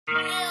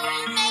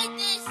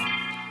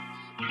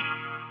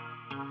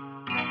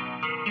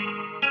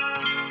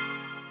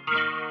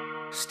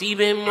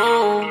Steve and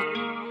Mo,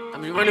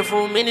 I've been running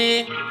for a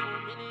minute.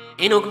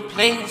 Ain't no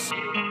complaints,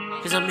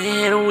 cause I'm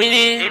here to win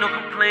it. Ain't no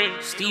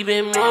complaints. Steve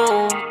and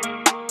Mo,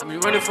 I've been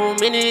running for a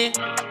minute.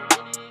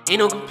 Ain't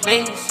no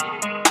complaints,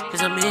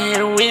 cause I'm here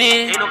to win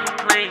it. Ain't no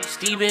complaints.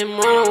 Steve and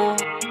Mo,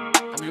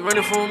 I've been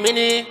running for a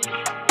minute.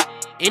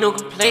 Ain't no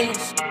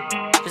complaints,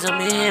 cause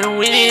I'm here to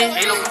win it.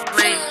 Ain't no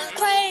complaints.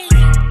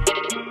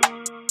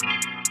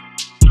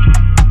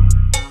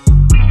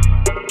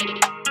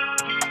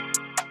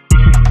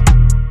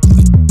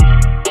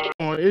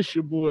 It's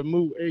your boy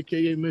Moo,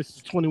 aka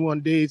Mr.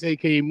 21 Days,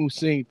 aka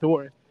Moosine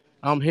Thornton.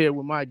 I'm here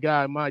with my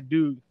guy, my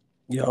dude.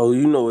 Yo,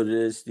 you know what it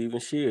is, Steven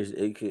Shears,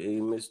 aka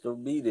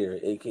Mr. Be There,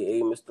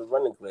 aka Mr.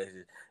 Running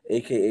Classes,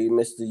 aka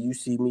Mr. You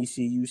See Me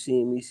See You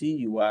See Me See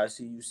You, why I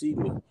See You See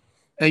Me.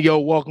 And yo,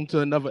 welcome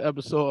to another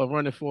episode of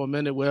Running for a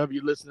Minute, wherever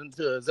you're listening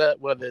to us at,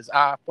 whether it's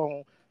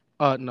iPhone.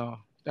 No,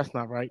 that's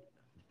not right.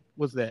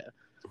 What's that?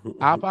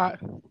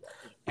 iPod?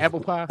 Apple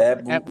Pie?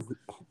 Apple.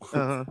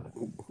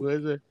 What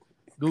is it?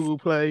 Google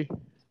Play.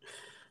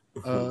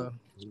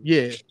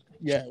 Yeah.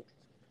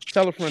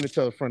 Tell a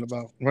friend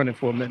about Running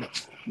for a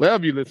Minute.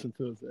 Wherever you listen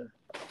to us at.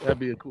 That'd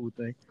be a cool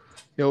thing.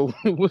 Yo,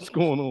 what's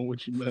going on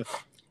with you, man?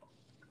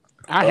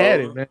 I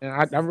had it, man.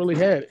 I really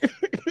had it.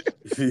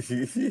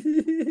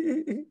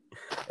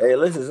 Hey,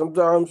 listen,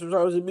 sometimes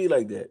it be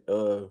like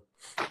that.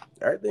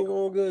 Everything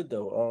going good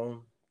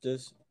though.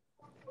 Just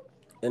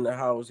in the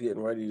house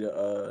getting ready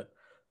to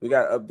we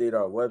gotta update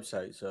our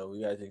website, so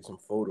we gotta take some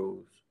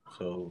photos.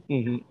 So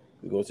we're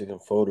gonna take some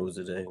photos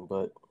today.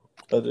 But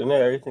other than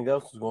that, everything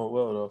else is going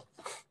well though.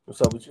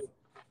 What's up with you?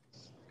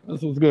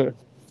 This was good.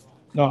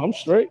 No, I'm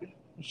straight.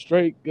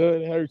 Straight,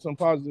 good. Heard some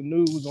positive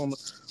news on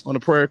the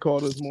prayer call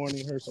this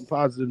morning. Heard some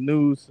positive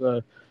news.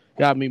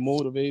 Got me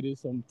motivated.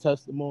 Some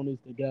testimonies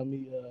that got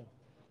me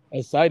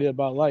excited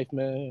about life,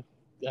 man.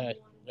 Hey,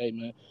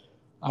 man,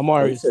 I'm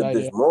already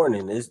excited. This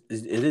morning. It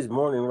is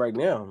morning right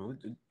now.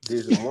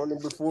 There's a morning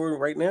before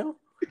right now.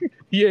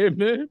 Yeah,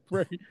 man.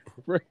 Pray.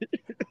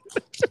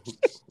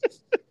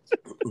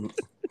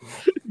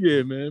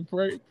 Yeah, man.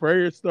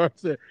 Prayer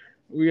starts at.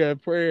 We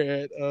got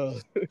prayer at.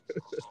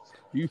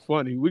 You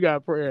funny. We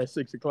got prayer at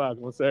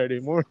 6:00 on Saturday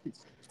morning.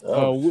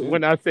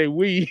 When I say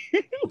we,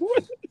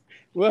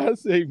 when I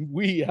say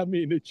we, I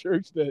mean the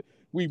church that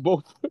we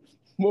both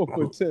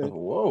attend.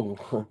 Whoa.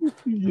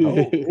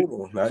 Yeah.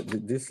 Hold on.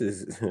 This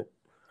is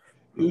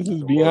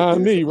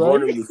beyond me, right?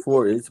 Morning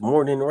before. It's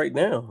morning right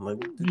now.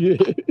 Yeah.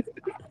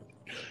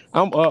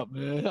 I'm up,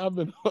 man. I've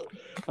been up.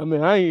 I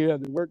mean, I ain't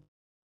had to work.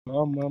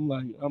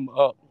 I'm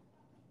up.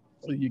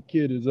 Your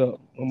kid is up.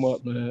 I'm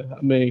up, man.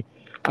 I mean,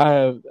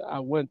 I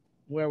went.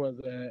 Where was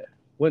I?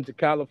 Went to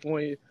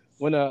California.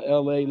 Went out to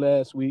LA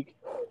last week.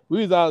 We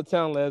was out of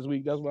town last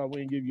week. That's why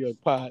we didn't give you a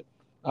pot.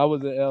 I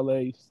was in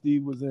LA.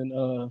 Steve was in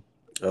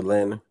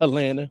Atlanta.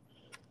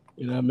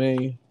 You know what I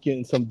mean?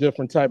 Getting some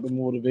different type of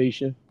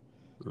motivation.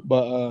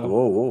 But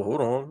whoa,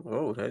 hold on.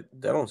 Oh, that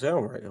don't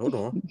sound right. Hold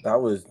on. I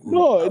was at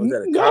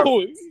a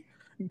conference.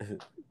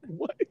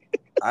 What?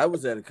 I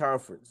was at a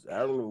conference. I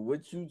don't know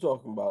what you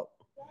talking about.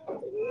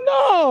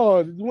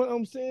 No, what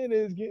I'm saying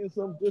is getting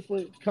some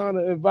different kind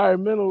of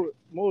environmental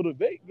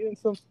motivate, getting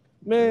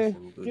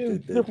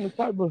different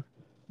type of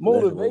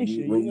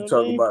motivation. When you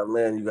talk about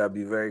Atlanta, you gotta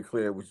be very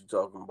clear what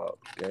you're talking about.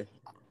 Okay.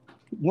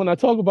 When I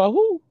talk about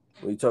who?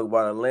 When you talk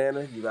about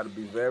Atlanta, you got to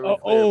be very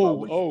clear about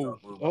what you're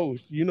talking about. Oh,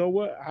 you know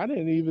what? I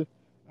didn't even.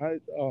 I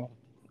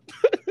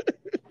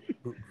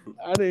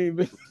didn't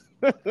even.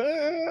 I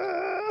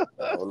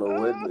don't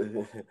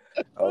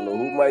know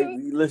who might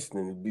be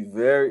listening. Be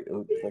very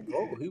like,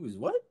 oh, he was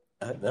what?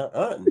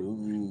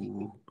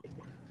 No.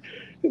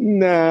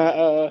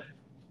 Nah.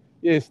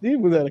 Yeah, Steve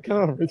was at a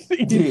conference.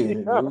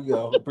 Yeah, there we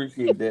go.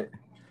 Appreciate that.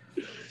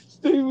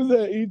 Steve was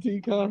at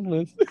ET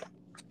conference.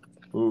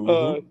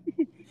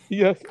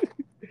 Yes.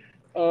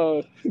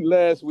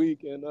 Last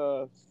week, and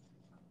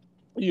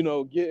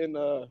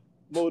getting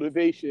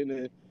motivation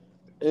and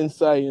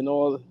insight and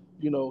all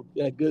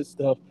that good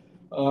stuff.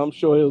 I'm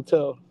sure he'll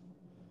tell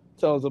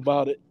us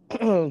about it.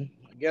 I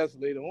guess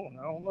later on.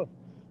 I don't know.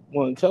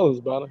 Want to tell us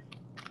about it?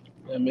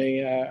 I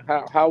mean,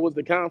 how was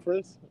the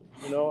conference?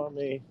 I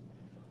mean,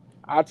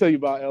 I'll tell you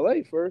about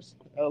LA first.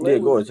 Go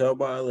ahead. Tell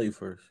about LA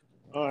first.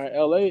 All right,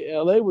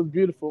 LA was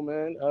beautiful,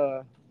 man.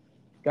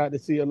 Got to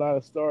see a lot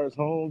of stars'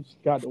 homes.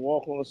 Got to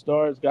walk on the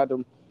stars. Got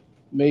to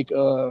make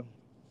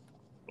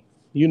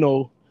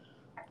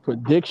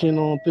prediction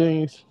on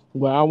things.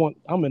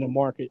 I'm in a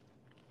market,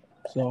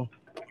 so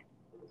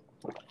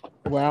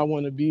where I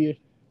want to be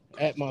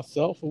at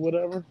myself or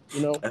whatever.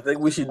 I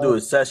think we should do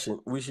a session.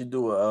 We should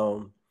do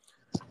a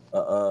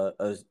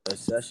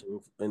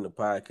session in the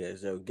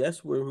podcast. So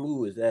guess where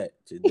Moo is at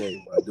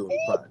today by doing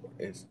the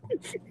podcast.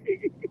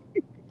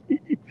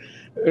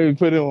 Hey,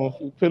 put it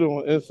on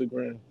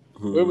Instagram.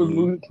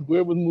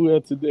 Where was Moo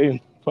at today in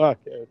the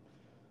podcast?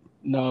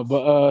 No,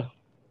 but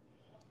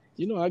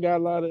I got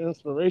a lot of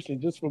inspiration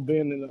just from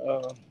being in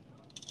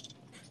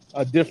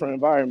a different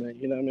environment.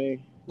 You know what I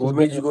mean? What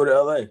made you go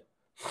to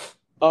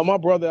LA? My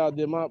brother out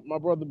there. My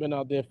brother been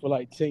out there for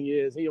like 10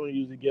 years. He don't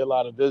usually get a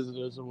lot of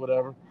visitors or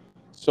whatever.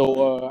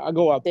 So I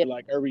go out there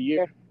like every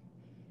year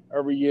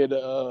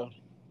to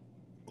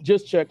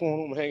just check on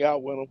him, hang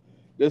out with him.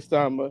 This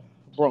time I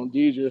brought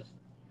Deidre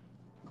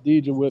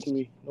with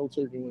me. No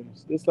turkey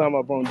wings. This time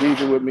I brought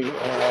Deidre with me.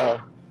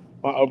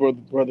 My other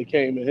brother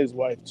came and his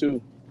wife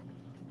too.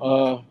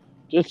 Uh,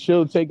 just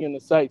chill, taking the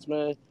sights,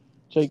 man.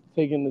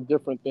 Taking the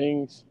different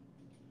things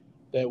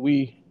that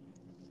we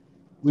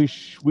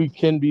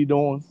can be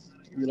doing.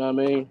 You know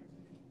what I mean?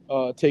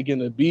 Taking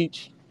the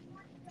beach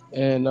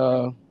and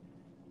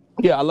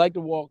yeah, I like to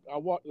walk.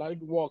 Like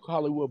to walk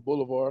Hollywood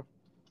Boulevard.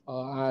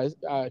 I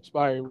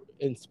aspire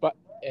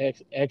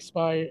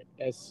aspire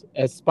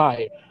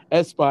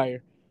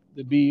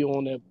to be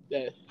on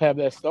that have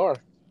that star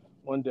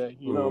one day.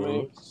 You know what I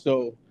mean? Mm-hmm.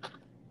 So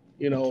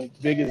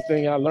biggest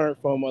thing I learned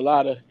from a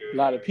lot of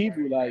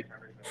people, like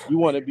you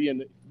want to be a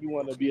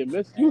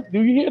miss. Do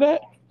you hear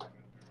that?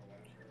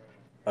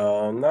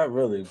 Not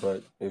really,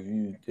 but if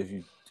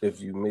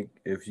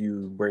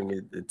you bring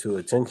it to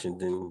attention,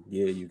 then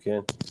yeah, you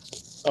can.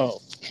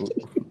 Oh,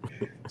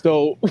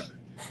 so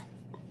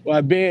by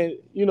being,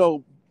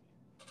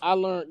 I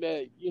learned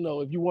that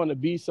if you want to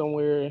be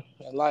somewhere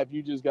in life,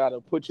 you just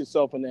gotta put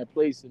yourself in that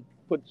place, and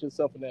put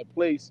yourself in that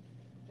place,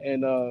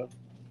 and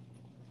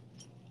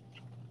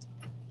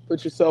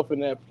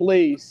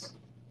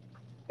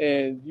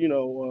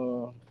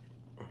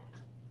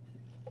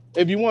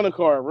if you want a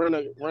car, rent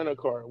a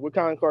car. What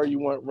kind of car you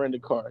want? Rent a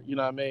car. You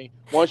know what I mean?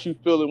 Once you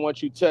feel it,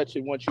 once you touch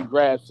it, once you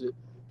grasp it,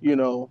 you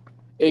know,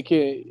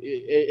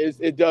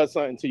 it does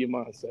something to your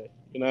mindset.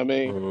 You know what I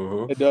mean?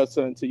 Mm-hmm. It does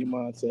something to your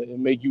mindset and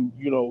make you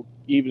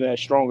even that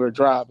stronger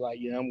drive. Like,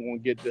 yeah, I'm gonna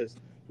get this.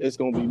 It's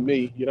gonna be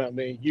me. You know what I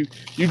mean? You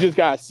just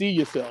gotta see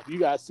yourself. You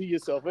gotta see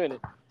yourself in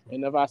it.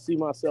 And if I see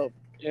myself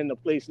in a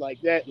place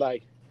like that,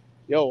 like,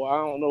 yo, I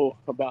don't know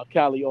about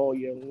Cali all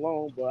year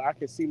long, but I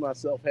can see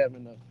myself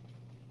having a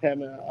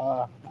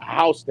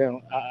house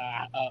down,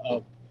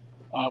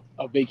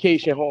 a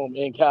vacation home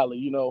in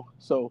Cali,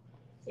 So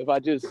if I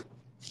just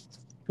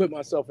put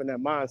myself in that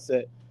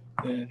mindset,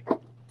 then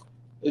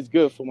it's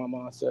good for my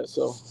mindset.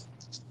 So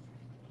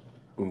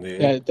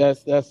Yeah.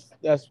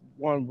 that's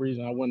one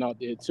reason I went out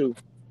there too.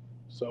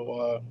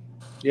 So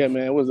yeah,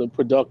 man, it was a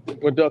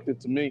productive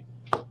to me.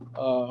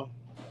 Uh,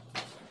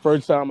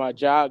 First time I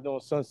jogged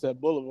on Sunset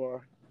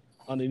Boulevard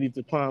underneath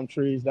the palm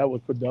trees, that was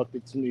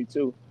productive to me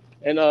too.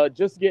 And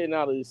just getting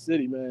out of the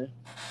city, man.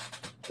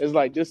 It's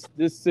like this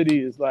city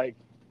is like,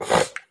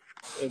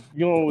 if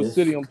you know what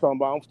city I'm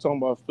talking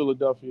about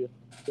Philadelphia.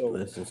 So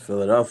Listen,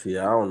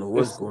 Philadelphia. I don't know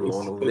what's it's going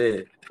on it's over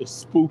there. it's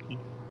spooky.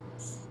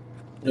 It's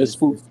It's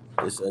spooky.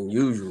 it's, it's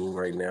unusual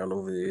right now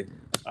over there.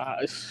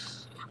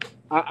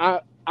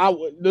 I I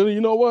would.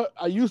 You know what?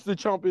 I used to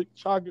chop it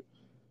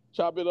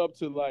up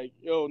to like,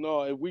 yo,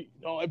 no,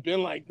 it's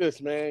been like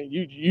this, man.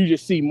 You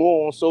just see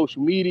more on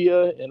social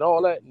media and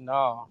all that.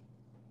 Nah,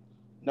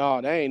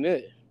 that ain't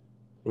it.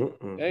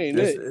 That ain't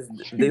it.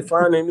 They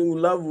finding new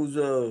levels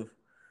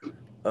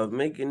of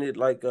making it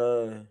like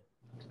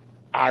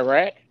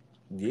Iraq.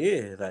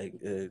 yeah, like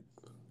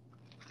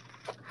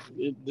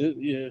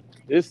Yeah,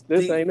 this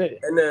see, ain't it.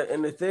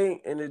 and the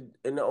thing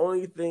and the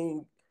only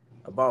thing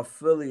about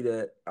Philly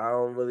that I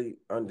don't really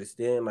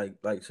understand,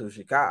 like so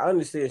Chicago, I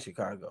understand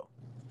Chicago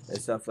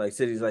and stuff like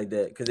cities like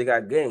that because they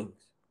got gangs,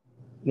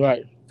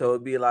 Right. so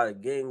it'd be a lot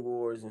of gang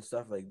wars and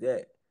stuff like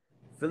that.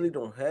 Philly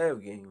don't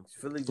have gangs.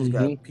 Philly just Hmm.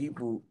 got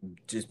people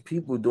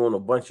doing a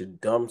bunch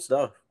of dumb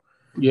stuff.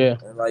 Yeah.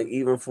 And like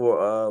even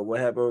for what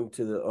happened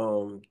to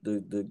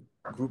the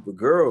group of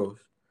girls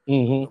a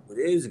Hmm. couple of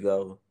days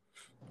ago,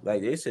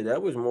 like they said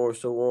that was more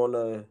so on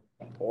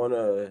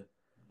a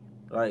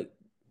like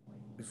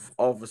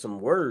off of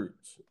some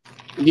words.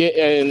 Yeah,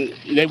 and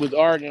they was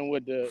arguing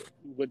with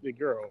the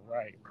girl.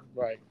 Right.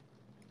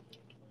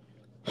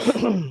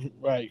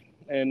 Right.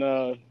 And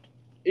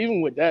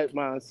even with that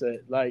mindset,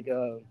 like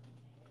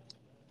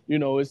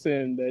it's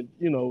saying that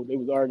they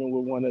was arguing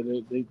with one of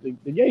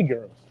the gay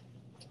girls.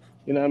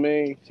 You know what I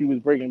mean? She was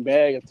breaking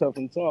bag and tough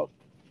and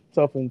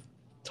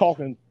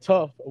talking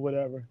tough or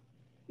whatever.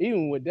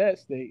 Even with that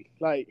state,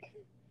 like,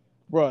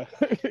 bruh,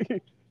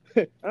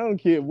 I don't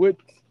care what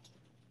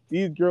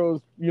these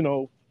girls,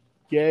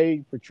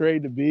 gay,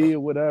 portrayed to be or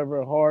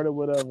whatever, hard or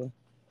whatever.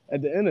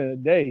 At the end of the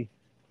day,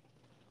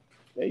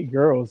 they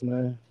girls,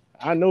 man.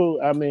 I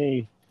know. I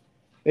mean,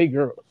 they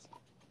girls.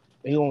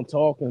 They gonna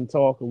talk and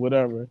talk or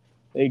whatever.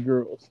 They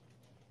girls.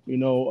 You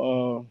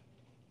know.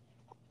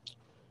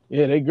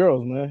 Yeah, they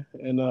girls, man.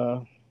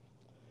 And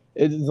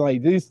it's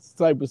like these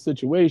type of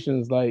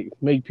situations like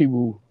make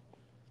people,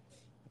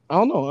 I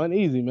don't know,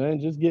 uneasy, man.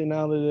 Just getting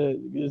out of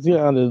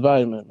the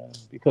environment, man,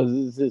 because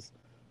it's just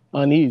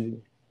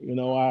uneasy.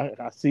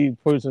 I see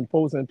person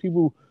posting,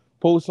 people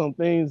post some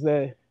things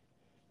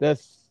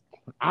that's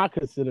I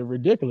consider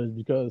ridiculous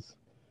because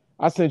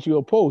I sent you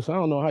a post. I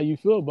don't know how you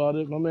feel about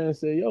it. My man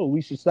said, "Yo,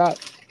 we should stop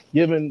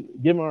giving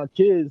our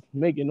kids,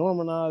 make it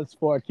normalized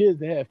for our kids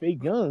to have fake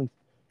guns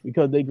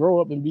because they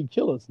grow up and be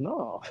killers.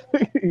 No,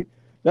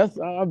 that's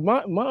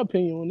my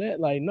opinion on that.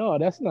 Like, no,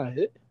 that's not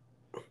it.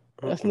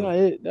 That's Mm-mm. not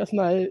it. That's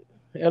not it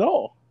at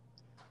all.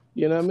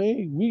 You know what I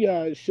mean? We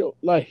gotta show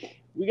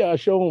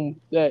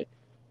them that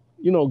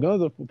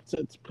guns are for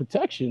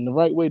protection. The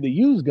right way to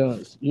use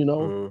guns.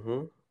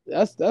 Mm-hmm.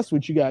 That's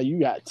what you got. You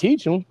got to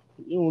teach them.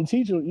 You don't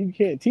teach them. You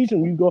can't teach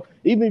them. You go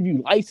even if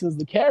you license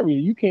the carrier,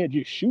 you can't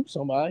just shoot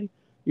somebody.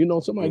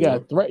 Somebody got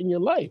Mm-hmm. to threaten your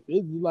life.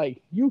 It's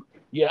like you.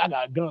 Yeah, I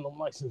got a gun. I'm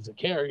licensed to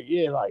carry.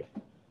 Yeah, like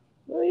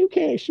well, you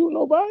can't shoot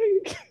nobody.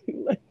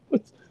 Like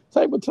what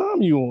type of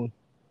time you on?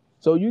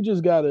 So you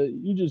just gotta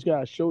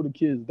show the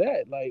kids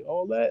that like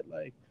all that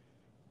like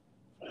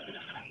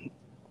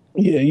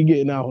yeah you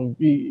getting out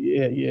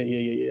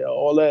yeah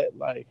all that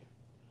like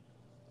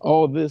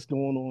all this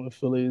going on in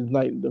Philly is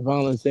like the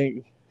violence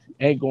ain't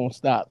gonna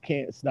stop,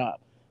 can't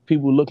stop.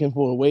 People looking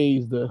for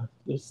ways to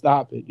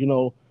stop it,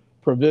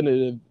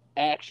 preventative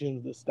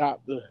actions to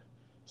stop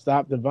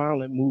the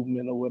violent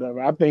movement or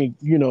whatever. I think,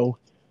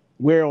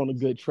 we're on a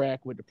good track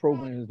with the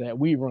programs that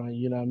we run,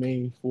 you know what I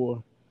mean,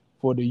 for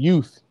the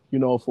youth,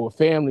 for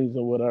families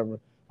or whatever.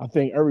 I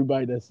think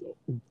everybody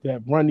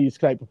that run these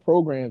type of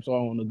programs are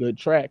on a good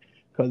track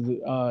because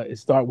it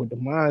start with the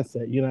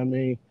mindset, you know what I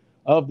mean,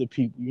 of the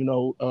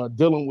people,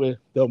 dealing with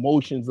the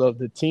emotions of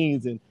the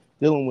teens and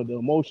dealing with the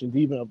emotions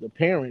even of the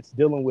parents,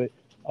 dealing with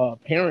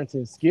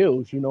parenting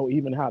skills,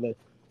 even how to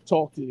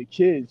talk to the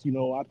kids.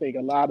 I think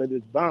a lot of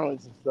this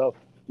violence and stuff,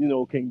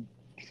 can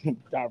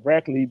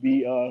directly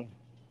be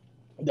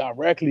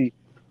directly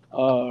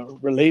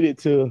related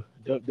to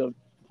the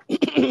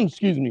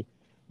excuse me,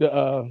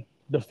 the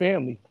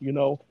family, and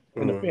the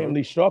Mm-hmm.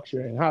 family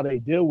structure and how they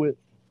deal with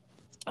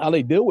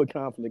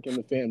conflict in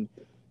the family.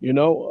 You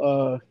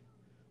know,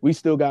 we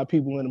still got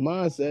people in the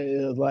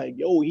mindset is like,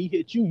 yo, he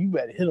hit you, you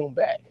better hit him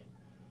back.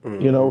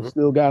 Mm-hmm.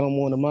 Still got them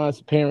on the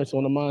mindset, parents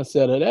on the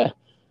mindset of that.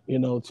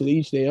 To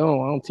each their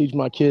own. I don't teach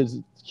my kids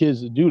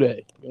to do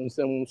that. You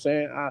understand what I'm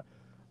saying?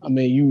 I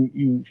mean,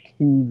 you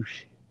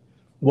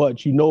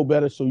know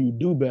better, so you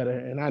do better.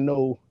 And I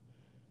know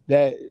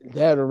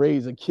that'll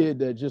raise a kid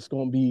that just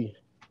gonna be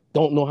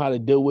don't know how to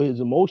deal with his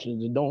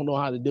emotions and don't know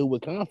how to deal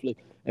with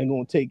conflict and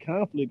gonna take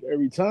conflict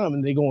every time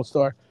and they gonna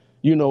start,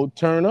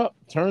 turn up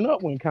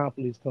when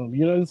conflicts come.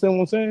 You understand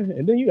what I'm saying?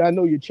 And then you gotta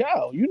know your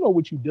child. You know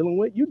what you're dealing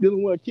with. You're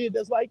dealing with a kid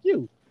that's like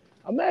you.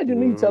 Imagine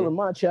me Mm-hmm. telling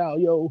my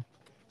child, yo,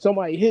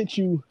 somebody hit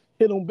you,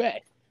 hit them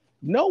back.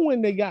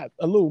 Knowing they got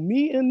a little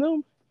me in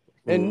them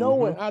and Mm-hmm.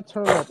 knowing I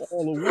turn up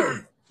all the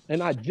way.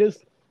 And I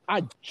just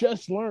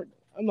learned,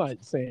 I'm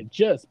not saying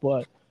just,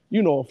 but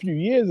a few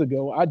years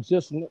ago, I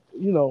just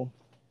learned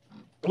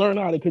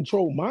how to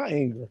control my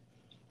anger.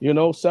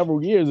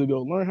 Several years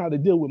ago, learn how to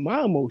deal with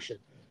my emotion.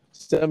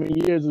 7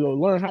 years ago,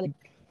 learn how to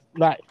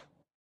like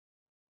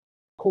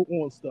cope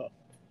on stuff.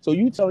 So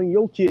you telling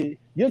your kid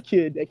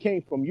that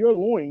came from your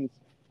loins,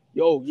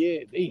 yo, yeah,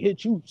 they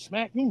hit you,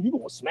 smack you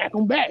gonna smack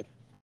them back.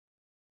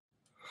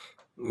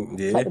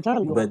 Yeah, Type of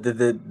time you on. but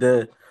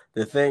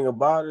the thing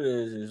about it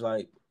is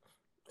like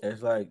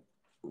it's like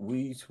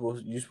you're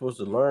supposed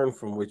to learn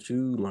from what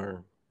you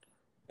learn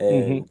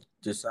Mm-hmm. and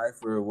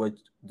decipher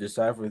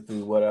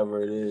through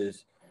whatever it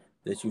is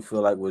that you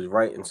feel like was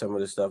right and some of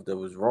the stuff that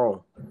was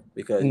wrong.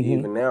 Because Mm-hmm.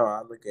 even now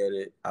I look at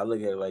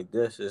it like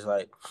this. It's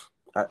like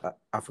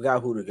I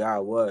forgot who the guy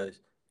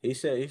was. He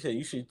said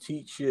you should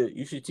teach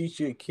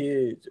your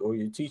kids or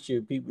you teach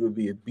your people to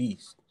be a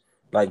beast,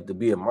 like to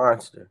be a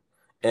monster.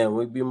 And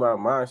we be my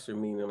monster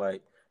meaning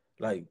like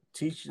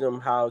teach them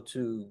how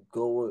to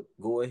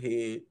go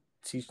ahead,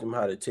 teach them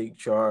how to take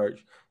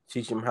charge,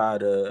 teach them how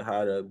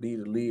to be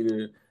the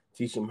leader,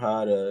 teach them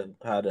how to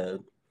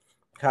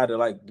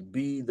like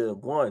be the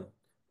one,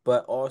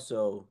 but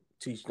also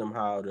teach them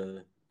how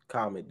to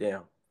calm it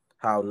down,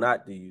 how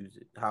not to use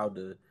it, how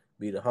to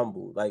be the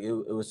humble. Like it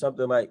was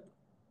something like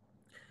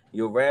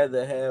you'd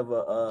rather have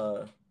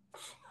a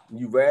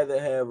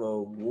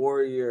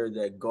warrior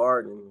that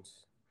gardens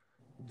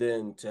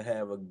than to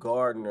have a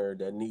gardener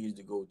that needs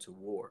to go to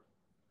war.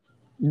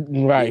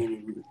 Right.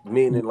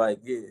 Meaning like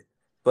yeah.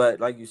 But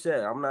like you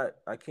said,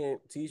 I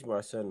can't teach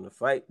my son to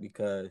fight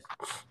because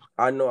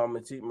I know I'm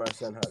gonna teach my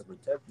son how to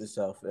protect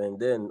himself, and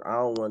then I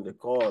don't want to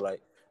call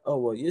like, oh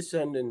well, your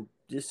son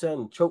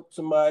choked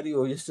somebody,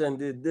 or your son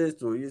did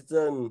this, or your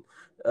son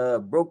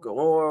broke an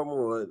arm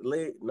or a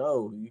leg.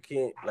 No, you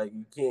can't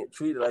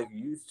treat it like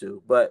you used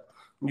to. But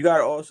you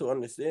gotta also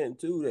understand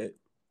too that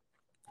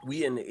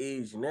we in the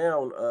age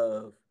now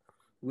of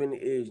we in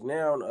the age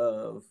now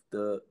of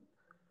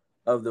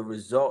the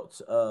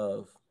results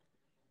of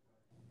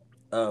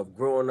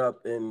growing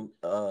up in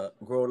a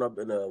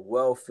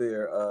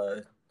welfare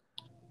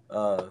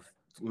uh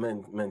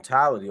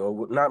mentality,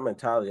 or not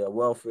mentality, a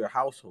welfare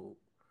household,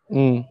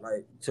 Mm.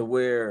 like to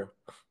where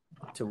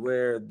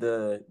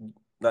the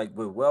like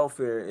with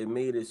welfare it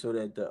made it so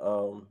that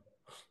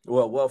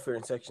welfare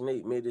in section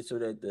 8 made it so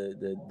that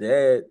the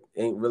dad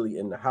ain't really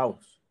in the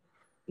house.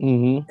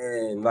 Mm-hmm.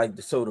 And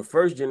like so the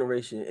first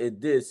generation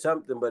it did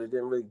something but it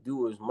didn't really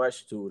do as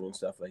much to it and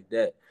stuff like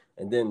that.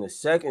 And then the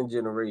second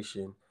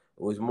generation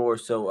was more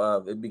so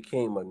of it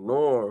became a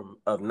norm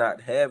of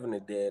not having a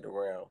dad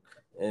around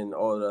and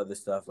all the other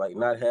stuff, like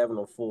not having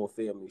a full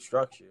family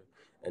structure.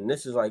 And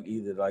this is like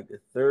either like the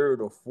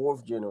third or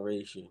fourth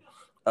generation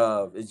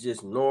of it's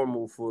just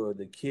normal for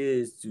the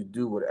kids to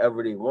do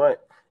whatever they want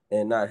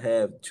and not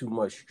have too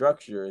much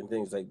structure and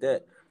things like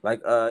that.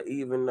 Like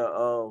even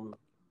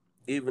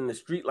the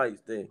street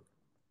lights thing.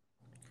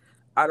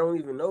 I don't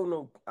even know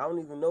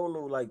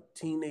no like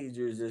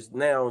teenagers that's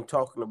now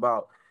talking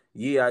about,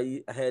 yeah,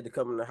 I had to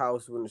come in the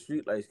house when the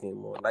street lights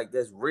came on. Like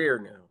that's rare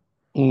now.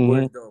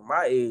 Whereas though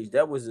my age,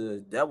 that was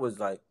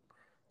like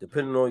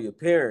depending on your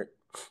parent,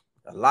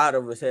 a lot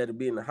of us had to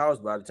be in the house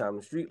by the time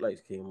the street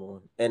lights came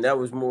on. And that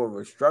was more of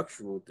a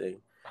structural thing.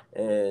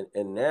 And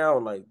now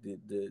like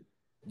the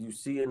you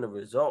see in the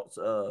results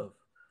of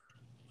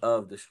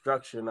the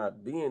structure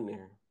not being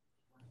there.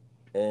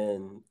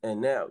 And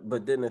now,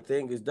 but then the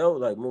thing is though,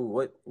 like,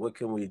 what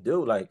can we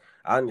do? Like,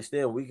 I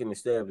understand we can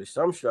establish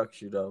some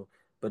structure though,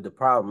 but the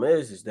problem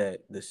is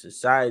that the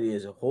society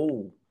as a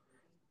whole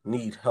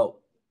need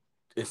help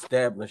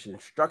establishing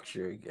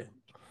structure again.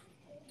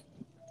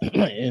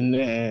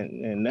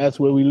 and that's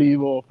where we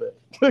leave off at.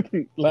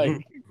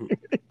 Like,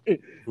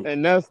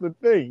 and that's the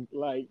thing.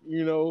 Like,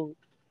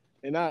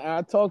 and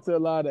I talk to a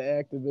lot of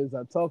activists.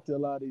 I talk to a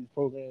lot of these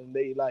programs.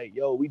 They like,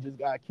 yo, we just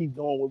gotta keep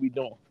doing what we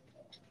doing.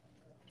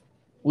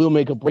 We'll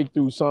make a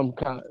breakthrough some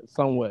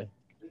way.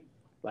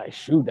 Like,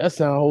 shoot, that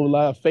sounds a whole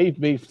lot of faith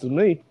based to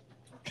me.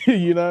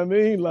 You know what I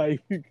mean?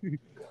 Like,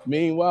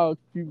 meanwhile,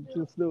 people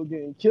just still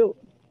getting killed.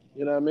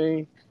 You know what I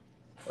mean?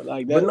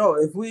 But no,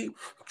 if we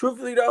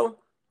truthfully though,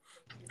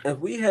 if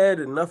we had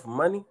enough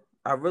money,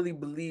 I really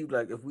believe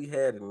like if we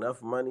had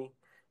enough money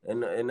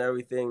and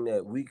everything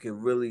that we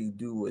could really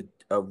do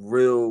a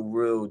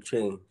real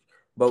change.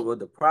 But what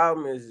the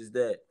problem is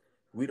that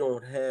we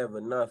don't have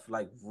enough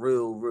like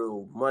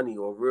real money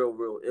or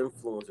real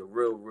influence or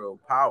real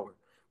power.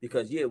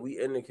 Because yeah, we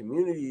in the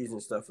communities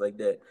and stuff like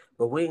that,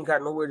 but we ain't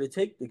got nowhere to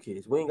take the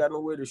kids. We ain't got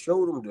nowhere to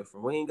show them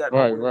different. We ain't got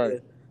nowhere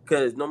to,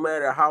 because no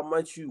matter how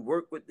much you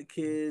work with the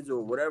kids or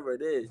whatever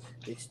it is,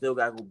 they still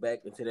gotta go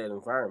back into that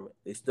environment.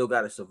 They still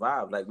gotta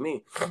survive. Like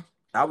me,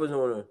 I was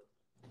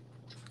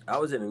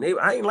in a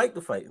neighbor. I ain't like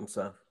to fight and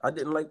stuff. I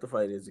didn't like to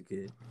fight as a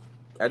kid.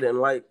 I didn't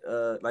like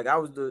I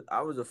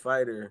was a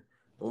fighter.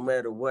 No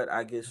matter what,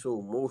 I get so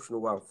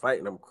emotional while I'm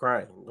fighting. I'm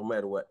crying. No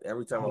matter what,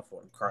 every time I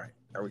fought, I'm crying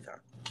every time.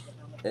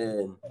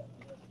 And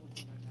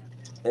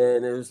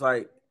it was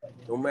like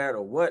no matter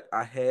what,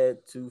 I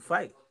had to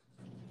fight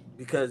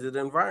because of the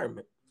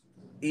environment.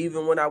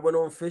 Even when I went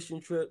on fishing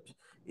trips,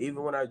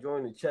 even when I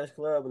joined the chess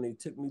club and they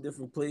took me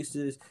different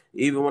places,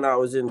 even when I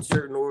was in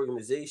certain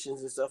organizations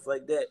and stuff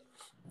like that,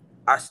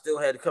 I still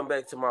had to come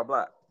back to my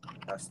block.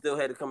 I still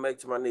had to come back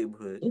to my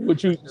neighborhood.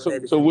 What you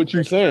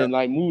saying?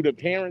 Like, get the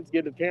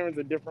parents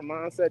a different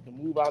mindset to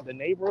move out the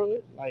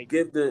neighborhood. Like,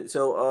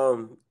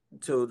 I'm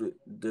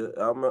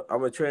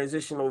gonna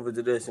transition over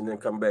to this and then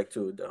come back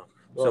to it though.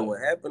 So what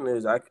happened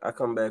is I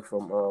come back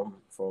from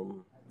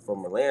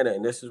Atlanta,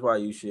 and this is why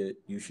you should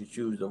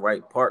choose the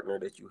right partner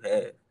that you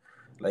have.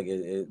 Like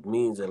it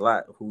means a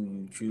lot who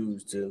you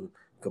choose to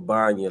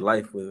combine your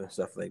life with and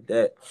stuff like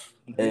that.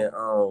 And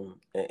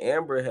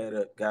Amber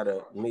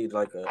made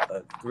like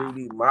a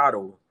 3D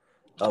model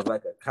of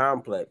like a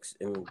complex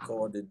and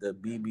called it the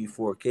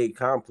BB4K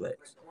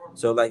complex.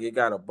 So like it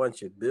got a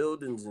bunch of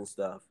buildings and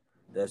stuff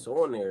that's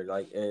on there,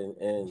 like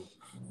and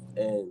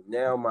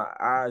now my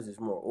eyes is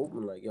more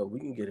open. Like, yo, we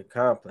can get a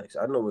complex.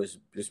 I know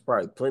there's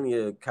probably plenty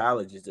of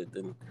colleges that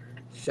then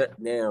shut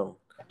down,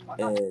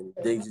 and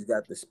they just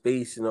got the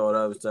space and all that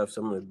other stuff.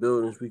 Some of the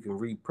buildings we can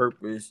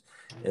repurpose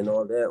and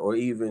all that, or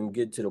even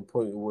get to the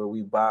point where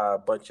we buy a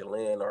bunch of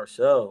land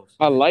ourselves.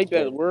 I like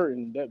that word,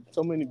 and that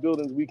so many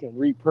buildings we can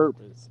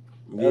repurpose.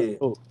 That's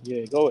cool.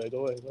 Yeah, go ahead.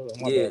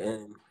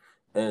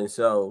 And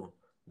so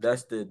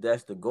that's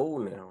the goal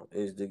now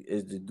is to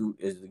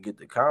get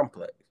the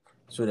complex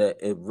so that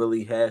it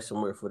really has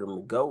somewhere for them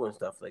to go and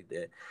stuff like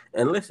that.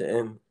 And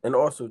listen, and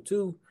also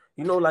too,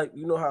 how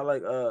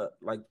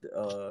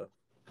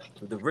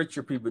the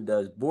richer people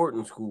does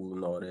boarding school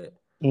and all that.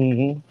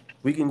 Mm-hmm.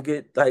 We can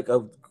get like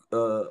a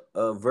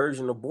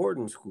version of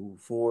boarding school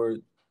for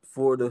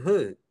the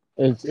hood.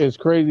 It's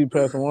crazy.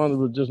 Pastor Wanda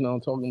was just now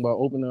talking about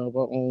opening up her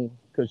own,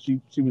 because she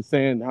was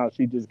saying how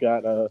she just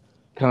got a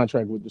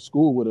contract with the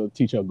school with a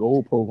teacher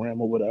gold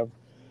program or whatever.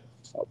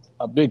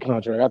 A big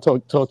contract. I'll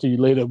talk to you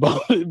later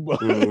about it.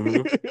 But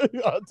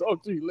I'll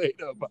talk to you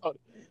later about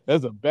it.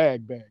 That's a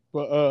bag.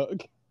 But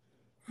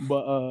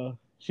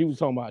she was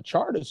talking about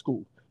charter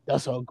school.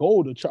 That's her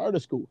goal, the charter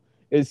school.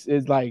 It's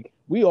like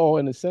we all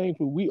in the same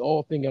food. We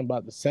all thinking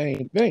about the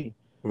same thing.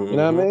 You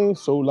know what I mean?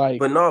 So like,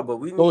 but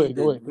we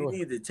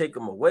need to take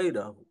them away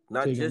though,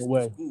 not just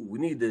the school. We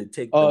need to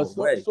take them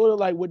away. Sort of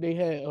like what they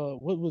had.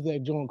 What was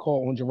that joint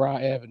called on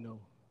Girard Avenue?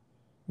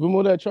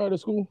 Remember that charter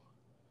school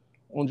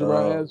on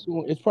Girard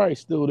Avenue? It's probably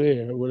still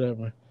there or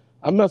whatever.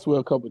 I messed with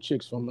a couple of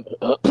chicks from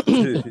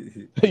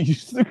they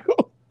used to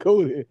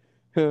go there. You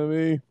know what I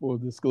mean? For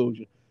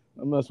disclosure,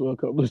 I messed with a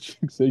couple of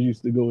chicks that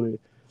used to go there.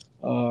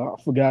 I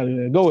forgot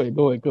it. Go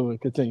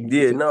ahead, continue.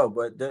 Yeah, no,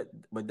 but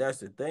that's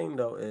the thing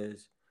though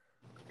is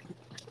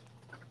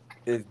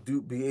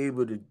be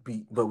able to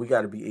be, but we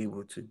got to be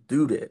able to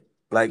do that,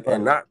 like,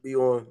 and not be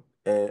on.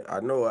 And I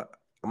know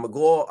I'm gonna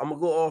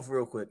go off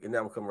real quick, and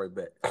then I'm gonna come right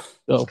back.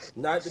 Oh.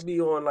 Not to be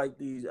on like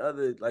these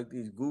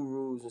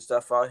gurus and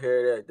stuff out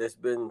here that's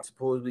been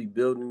supposedly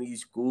building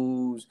these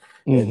schools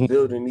and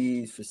building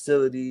these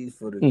facilities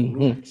for the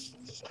community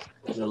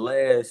for the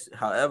last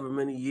however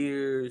many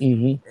years,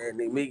 and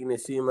they making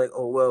it seem like,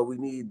 oh well, we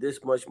need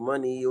this much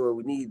money or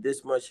we need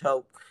this much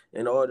help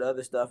and all the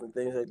other stuff and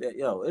things like that.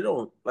 Yo, it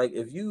don't, like,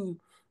 if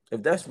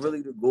that's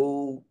really the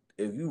goal,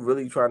 if you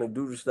really trying to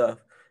do the stuff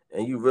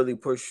and you really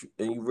push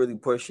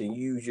and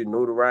use your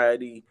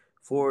notoriety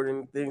for it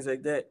and things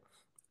like that,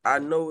 I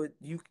know it.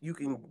 You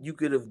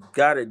could have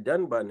got it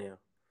done by now.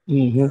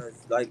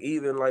 Like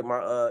even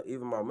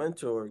my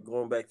mentor,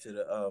 going back to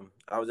the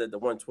I was at the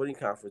 120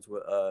 conference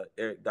with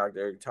Dr.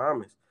 Eric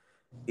Thomas.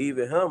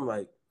 Even him,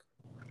 like,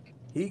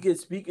 he gets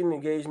speaking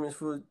engagements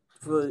for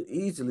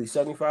easily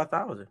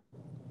 75,000.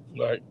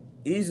 Right.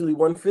 Easily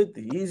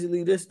 150.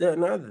 Easily this, that,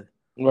 and other.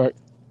 Right.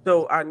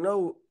 So I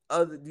know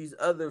these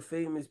other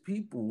famous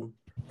people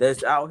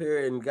that's out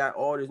here and got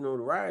all this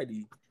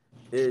notoriety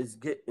is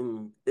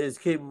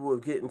capable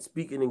of getting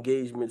speaking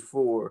engagements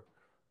for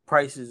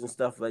prices and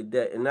stuff like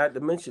that. And not to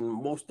mention,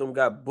 most of them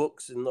got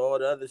books and all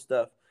the other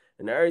stuff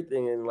and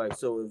everything. And like,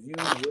 so if you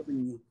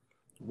really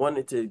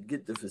wanted to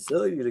get the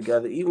facility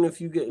together, even if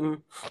you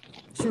getting,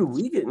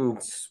 we getting,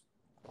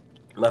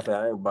 nothing.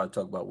 I ain't about to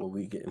talk about what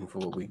we getting for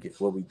what we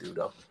do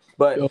though.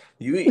 But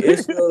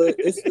it's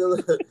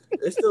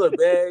still a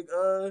bag.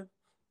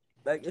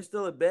 Like, it's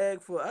still a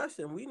bag for us,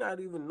 and we not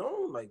even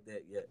known like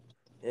that yet.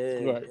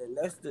 And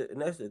that's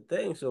the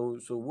thing. So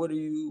what are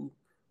you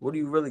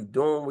really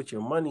doing with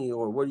your money,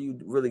 or what are you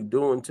really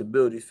doing to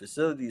build these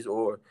facilities,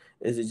 or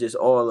is it just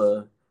all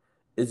a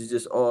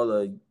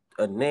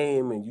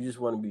name, and you just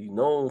want to be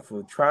known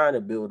for trying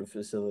to build a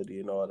facility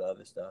and all the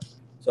other stuff?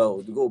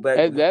 So to go back,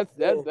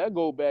 that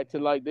go back to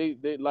like they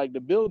like the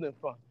building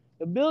fund.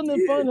 The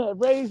building fund had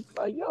raised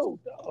like, yo,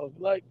 dog,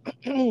 like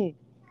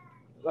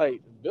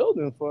like the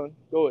building fund.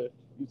 Go ahead.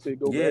 You say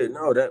go back. Yeah,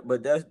 no,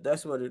 but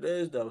that's what it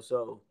is though.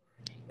 So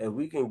if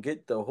we can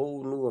get the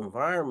whole new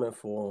environment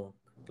for them,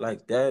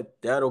 like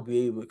that'll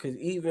be able, because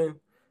even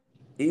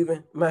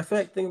matter of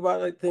fact, think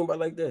about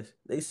like this.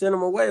 They send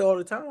them away all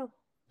the time.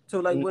 So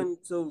like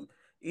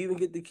even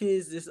get the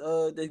kids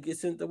that get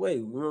sent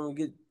away. Remember,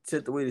 get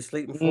sent away to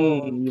Slayton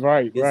Farm,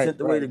 get sent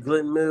away to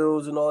Glen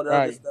Mills and all the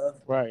other stuff.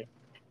 Right.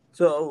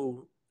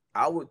 So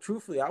I would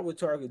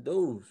target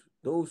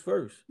those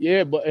first.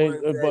 Yeah, but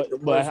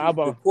how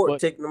about the court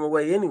taking them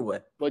away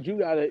anyway? But you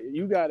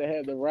gotta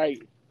have the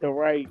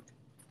right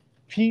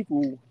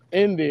people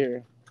in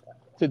there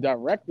to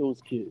direct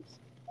those kids.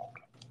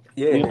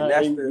 Yeah,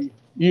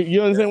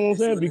 you understand what I'm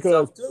saying? Because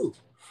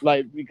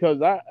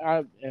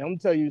I'm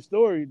telling you a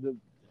story.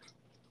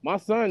 My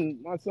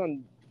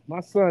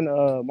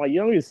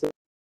youngest son,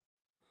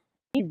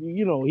 he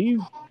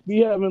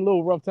be having a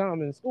little rough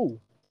time in school.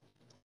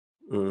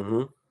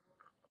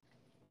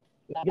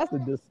 That's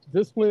the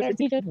disciplinary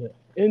teacher,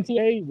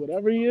 NTA,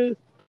 whatever he is.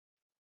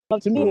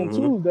 Up to me on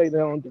Tuesday,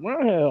 now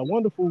Deron had a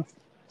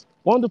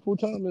wonderful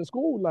time in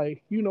school.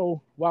 Like,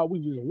 while we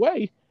was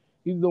away,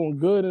 he's doing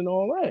good and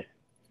all that.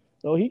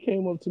 So he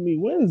came up to me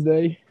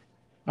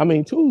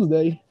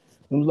Tuesday,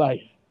 and was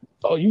like,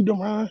 "Oh, you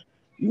Deron?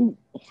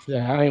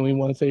 I ain't even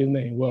want to say his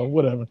name. Well,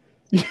 whatever."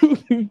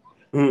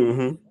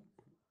 I'm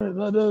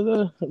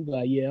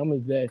like, yeah, I'm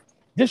his dad.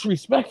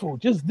 Disrespectful,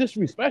 just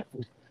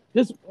disrespectful.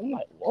 I'm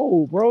like,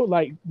 whoa, bro.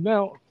 Like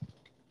now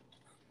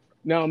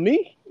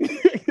me.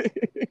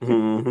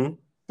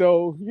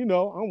 So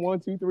I'm 1,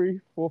 2, 3,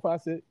 4,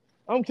 5, 6.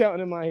 I'm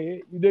counting in my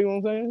head. You dig what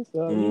I'm saying?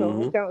 So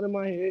I'm counting in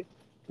my head.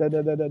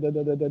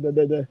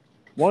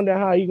 Wonder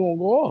how he gonna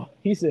go off.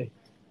 He said,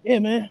 "Yeah,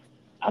 man.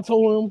 I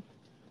told him,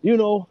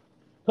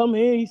 come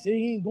here." He said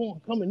he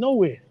ain't coming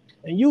nowhere.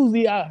 And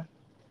usually I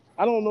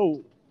don't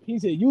know. He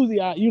said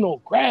usually I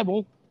grab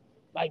him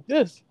like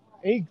this,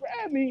 and he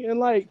grabbed me and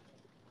like,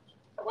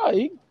 bro,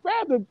 he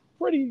grabbed it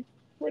pretty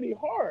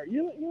hard.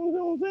 You know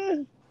what I'm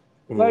saying?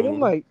 Like I'm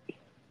like,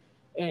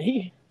 and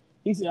he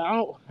said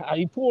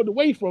he pulled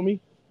away from me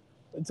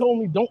and told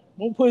me don't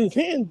put his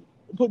hands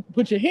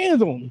put your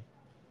hands on me.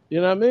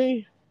 You know what I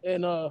mean?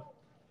 And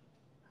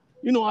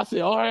I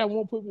said, all right, I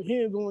won't put my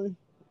hands on him.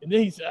 And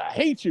then he said, I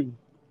hate you.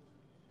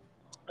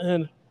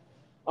 And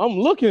I'm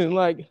looking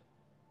like,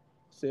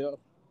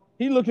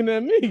 he looking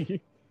at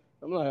me.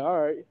 I'm like,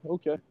 all right,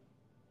 okay.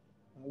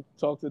 I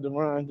talked to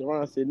Deron.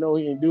 Deron said, no,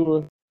 he ain't do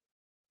it.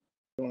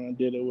 Deron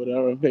did it,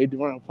 whatever. Okay,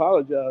 Deron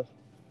apologized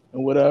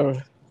and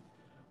whatever.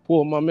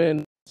 Pulled my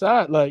man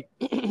aside, like,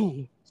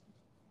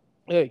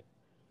 hey,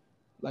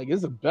 like,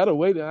 it's a better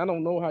way I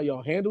don't know how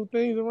y'all handle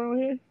things around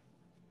here,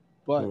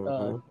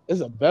 but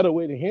it's a better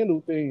way to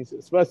handle things,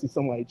 especially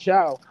something like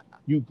child,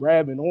 you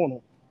grabbing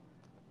on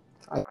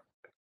them.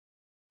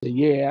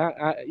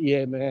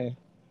 Yeah, man.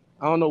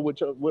 I don't know what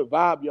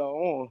vibe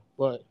y'all on,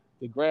 but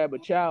to grab a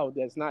child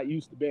that's not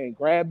used to being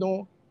grabbed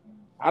on,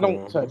 I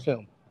don't touch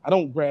him. I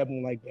don't grab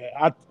him like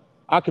that.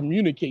 I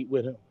communicate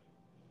with him.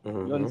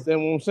 You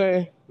understand what I'm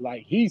saying?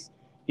 Like he's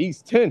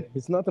 10.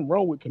 There's nothing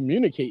wrong with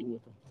communicating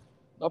with him.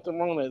 Nothing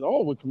wrong at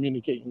all with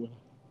communicating with him.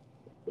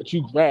 But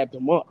you grabbed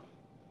him up,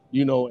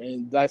 you know,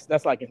 and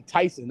that's like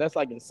enticing. That's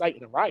like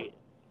inciting a riot.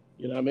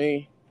 You know what I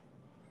mean?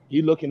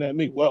 He looking at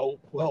me, well.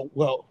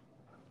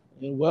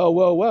 And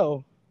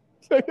well.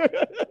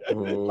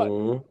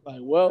 like,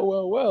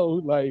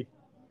 well. Like,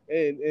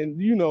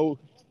 and you know,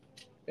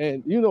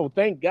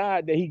 thank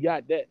God that he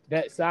got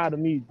that side of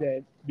me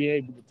that be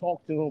able to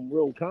talk to him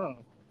real calm,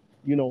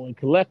 you know, and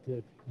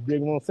collective. You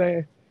know what I'm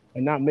saying?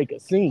 And not make a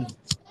scene.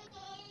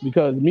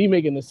 Because me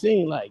making a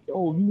scene like,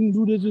 oh, you can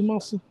do this with my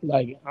son,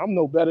 like I'm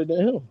no better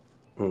than him.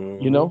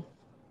 You know?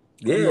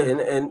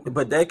 Yeah,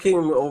 but that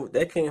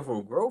came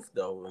from growth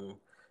though,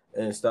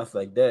 and stuff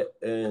like that.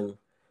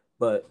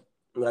 But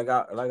like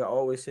I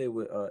always say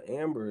with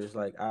Amber is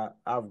like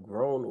I've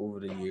grown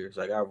over the years.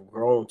 Like I've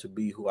grown to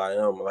be who I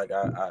am. Like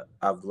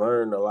I've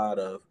learned a lot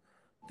of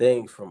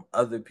things from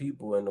other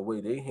people and the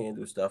way they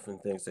handle stuff and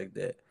things like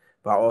that.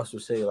 But I also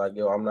say like,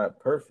 yo, I'm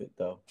not perfect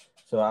though.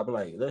 So I'm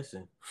like,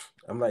 listen,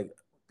 I'm like,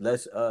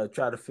 let's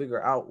try to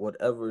figure out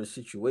whatever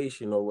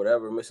situation or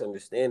whatever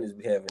misunderstandings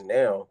we having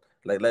now.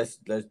 Like let's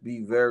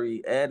be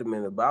very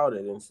adamant about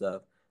it and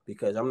stuff,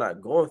 because I'm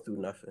not going through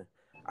nothing.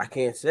 I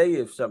can't say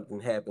if something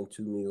happened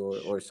to me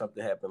or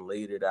something happened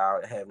later that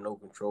I have no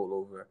control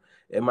over.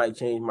 It might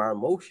change my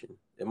emotion.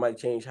 It might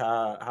change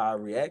how I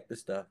react to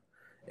stuff.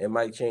 It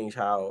might change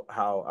how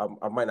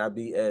I might not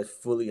be as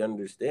fully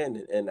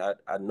understanding, and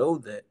I know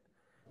that.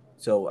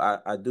 So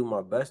I do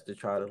my best to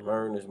try to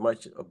learn as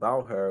much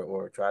about her,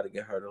 or try to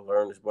get her to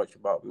learn as much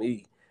about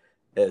me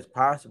as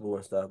possible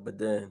and stuff. But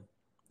then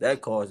that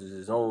causes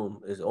its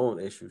own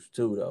issues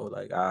too, though.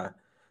 Like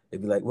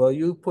it'd be like, well,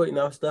 you pointing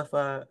out stuff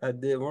I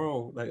did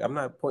wrong. Like I'm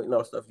not pointing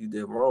out stuff you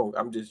did wrong.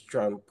 I'm just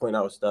trying to point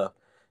out stuff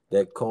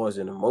that caused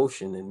an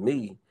emotion in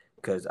me,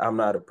 because I'm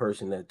not a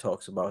person that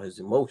talks about his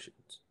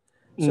emotions.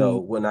 So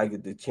when I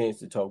get the chance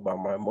to talk about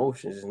my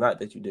emotions, it's not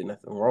that you did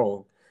nothing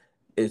wrong.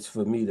 It's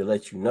for me to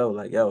let you know,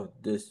 like, yo,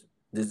 this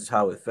is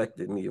how it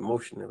affected me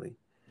emotionally.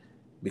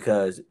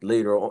 Because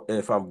later on,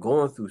 if I'm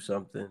going through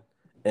something,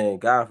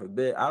 and God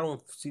forbid, I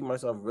don't see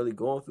myself really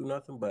going through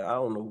nothing, but I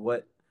don't know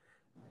what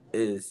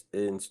is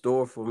in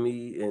store for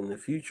me in the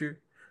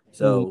future.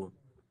 So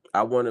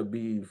I want to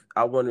be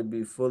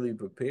fully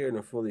prepared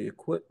and fully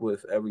equipped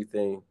with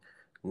everything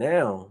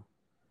now,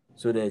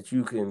 so that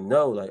you can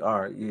know, like,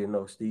 all right, you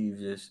know, Steve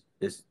just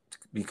is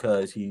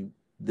because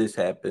this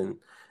happened,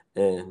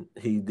 and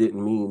he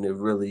didn't mean to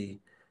really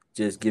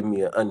just give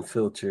me an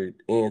unfiltered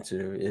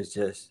answer. It's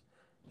just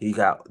he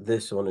got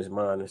this on his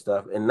mind and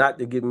stuff, and not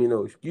to give me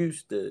no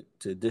excuse to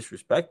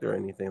disrespect or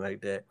anything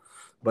like that,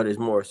 but it's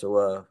more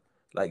so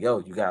like, yo,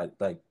 you got,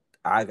 like,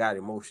 I got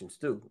emotions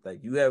too.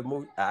 Like you have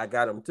I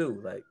got them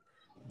too. Like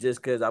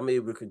just because I'm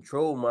able to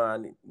control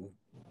mine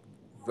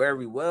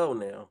very well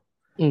now,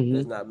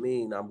 does not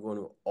mean I'm going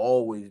to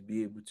always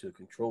be able to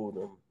control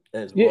them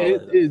as well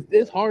as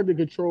it's hard to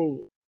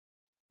control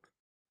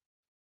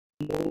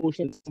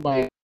emotions.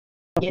 Like,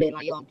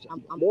 like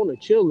I'm on a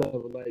chill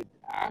level. Like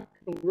I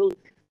can really,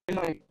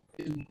 like,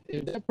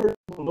 if that person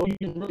don't know, you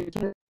can really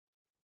turn,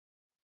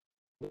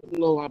 you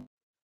know, like,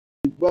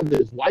 whether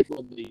it's wife,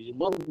 whether it's your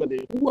mother, whether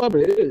it's whoever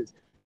it is,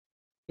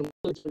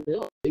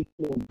 they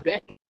go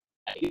back,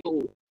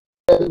 yo,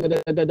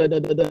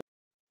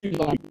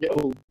 like,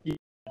 yo,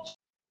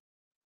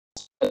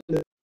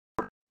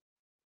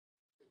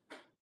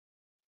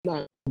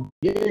 not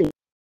getting,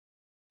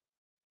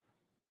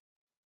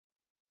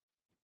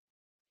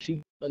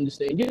 she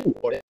understand you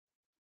or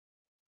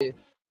that.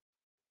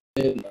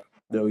 And,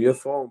 no, your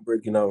phone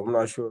breaking up. I'm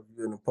not sure if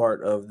you're in a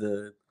part of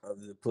the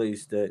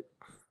place that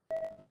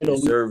you know,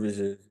 the service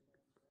is.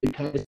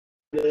 The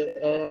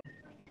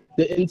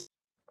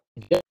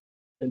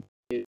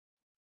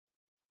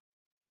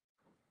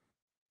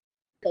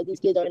because these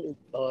kids are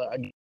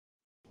you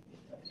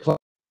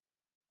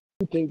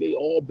think they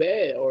all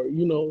bad, or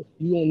you know,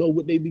 you don't know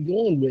what they be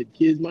going with.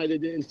 Kids might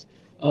have didn't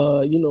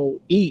you know,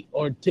 eat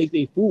or take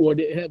their food or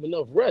didn't have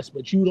enough rest,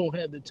 but you don't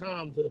have the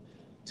time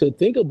to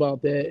think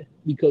about that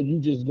because you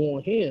just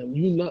going ham.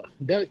 You not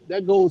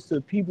that goes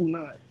to people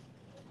not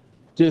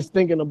just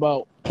thinking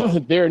about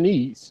their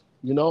needs.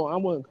 You know, I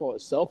wouldn't call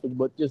it selfish,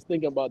 but just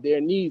thinking about their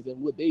needs and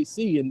what they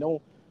see, and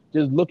don't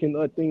just looking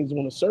at things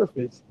on the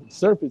surface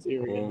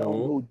area, and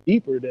don't go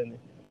deeper than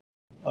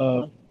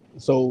it.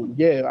 So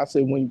yeah, I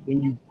say when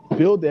you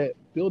build that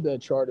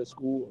charter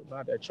school,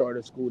 not that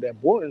charter school,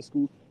 that boarding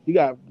school, you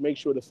gotta make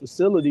sure the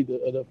facility,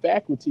 the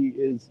faculty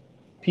is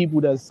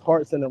people that's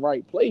hearts in the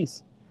right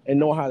place and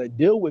know how to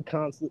deal with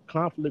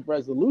conflict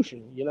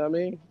resolution. You know what I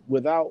mean?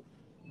 Without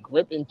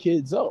gripping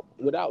kids up,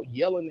 without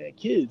yelling at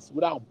kids,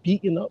 without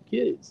beating up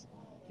kids.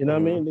 You know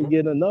what I mean? They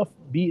get enough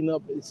beating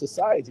up in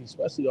society,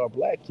 especially our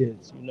black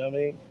kids. You know what I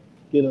mean?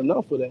 Get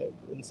enough of that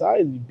in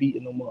society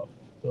beating them up.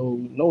 So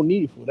no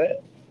need for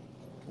that.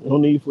 No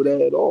need for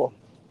that at all.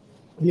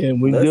 Yeah,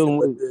 we dealing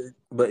with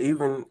but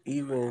even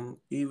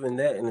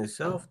that in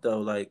itself though,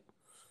 like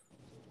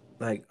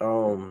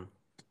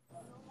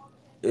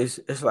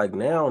it's like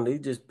now they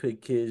just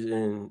pick kids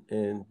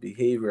in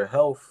behavioral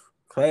health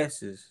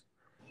classes,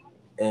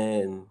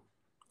 and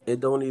it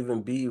don't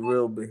even be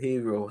real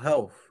behavioral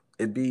health.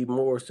 It be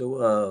more so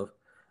of,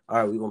 all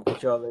right, we're gonna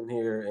put y'all in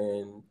here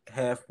and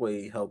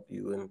halfway help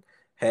you and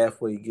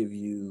halfway give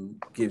you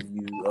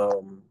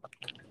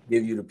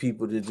the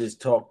people to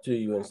just talk to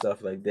you and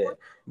stuff like that.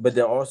 But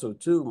then also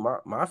too,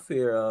 my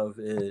fear of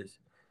is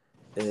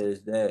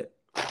that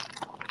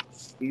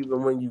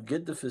even when you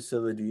get the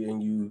facility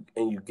and you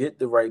get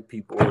the right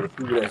people, or the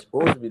people that's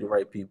supposed to be the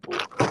right people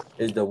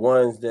is the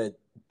ones that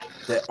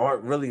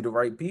aren't really the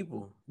right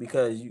people,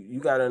 because you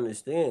got to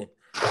understand,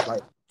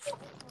 like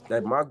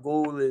that my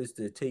goal is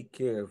to take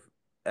care of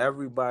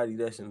everybody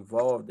that's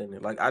involved in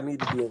it. Like I need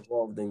to be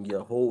involved in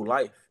your whole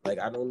life. Like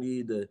I don't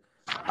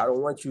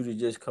want you to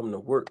just come to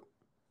work.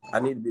 I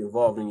need to be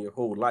involved in your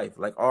whole life.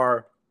 Like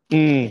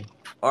Mm.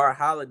 our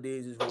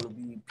holidays is going to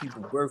be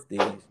people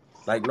birthdays.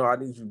 Like, no, I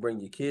need you to bring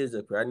your kids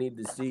up here. I need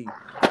to see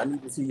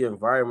your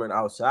environment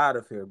outside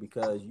of here,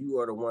 because you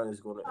are the one that's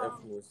going to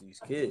influence these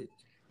kids.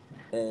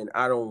 And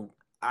I'm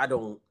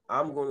going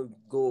to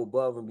go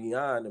above and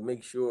beyond to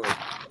make sure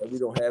that we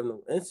don't have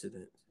no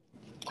incidents.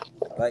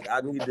 Like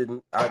I need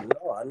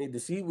to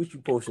see what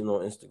you posting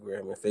on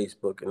Instagram and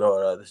Facebook and all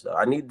that other stuff.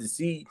 I need to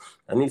see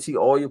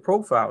all your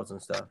profiles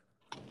and stuff,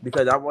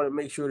 because I want to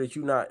make sure that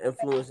you're not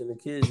influencing the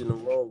kids in the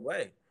wrong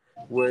way.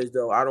 Whereas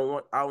though I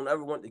don't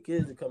ever want the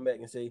kids to come back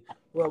and say,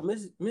 well,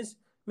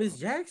 Miss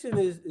Jackson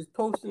is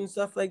posting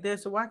stuff like that,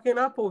 so why can't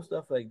I post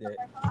stuff like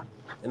that?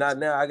 And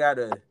I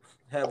gotta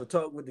have a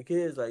talk with the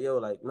kids, like, yo,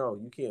 like, no,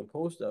 you can't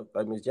post stuff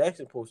like Miss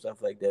Jackson post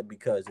stuff like that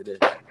because of this.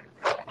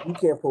 You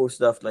can't post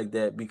stuff like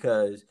that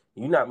because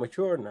you're not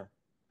mature enough.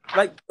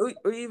 Like,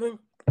 or even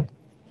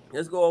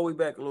let's go all the way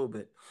back a little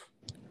bit.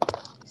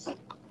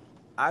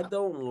 I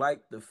don't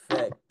like the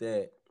fact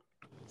that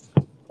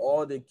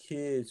all the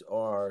kids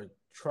are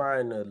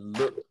trying to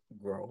look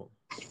grown.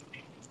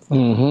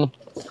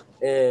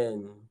 Mm-hmm.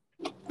 And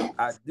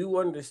I do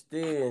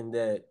understand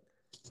that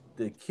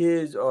the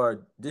kids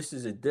are, this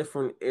is a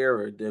different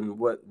era than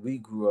what we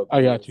grew up I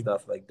in and got you.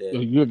 stuff like that.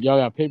 Y'all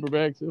got paper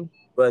bags too?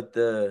 But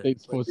They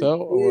but for the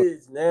sale or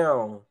kids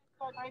now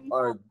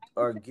are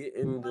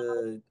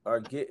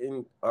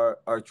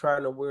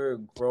trying to wear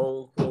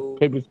grown clothes,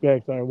 paper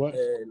bags are what?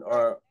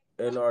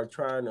 and are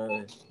trying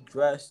to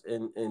dress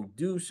and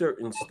do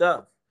certain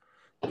stuff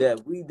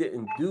that we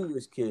didn't do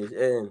as kids.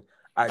 And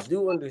I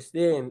do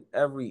understand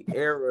every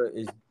era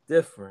is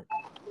different.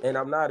 And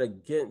I'm not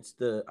against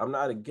the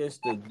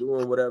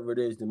doing whatever it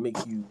is to make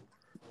you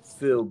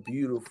feel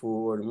beautiful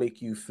or to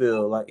make you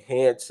feel like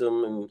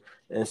handsome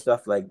and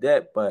stuff like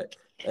that. But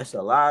that's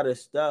a lot of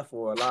stuff,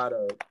 or a lot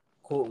of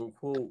quote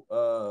unquote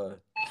a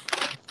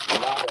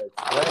lot of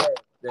swag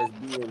that's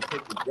being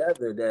put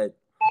together, that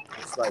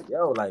it's like,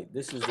 yo, like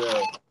this is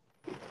a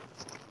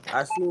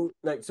I seen,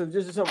 like, so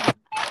just something.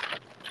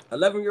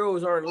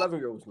 11-year-olds aren't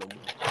 11-year-olds no more.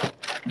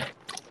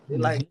 They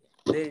like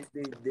they're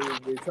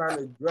trying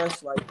to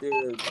dress like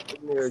they're in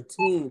their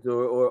teens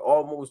or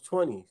almost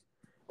 20s.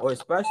 Or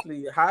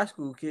especially high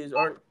school kids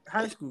aren't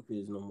high school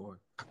kids no more.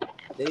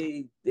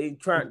 They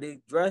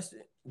dress,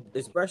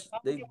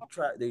 especially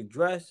they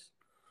dress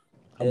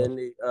and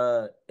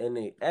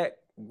they act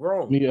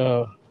grown. Me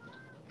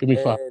give me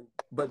five. And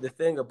but the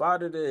thing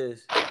about it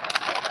is,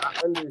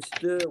 I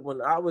understood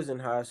when I was in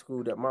high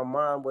school that my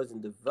mind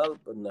wasn't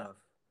developed enough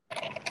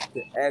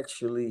to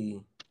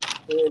actually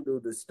handle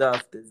the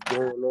stuff that's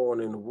going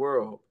on in the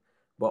world,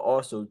 but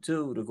also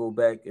too to go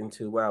back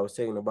into what I was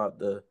saying about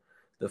the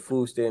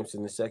food stamps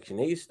and the Section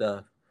 8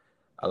 stuff.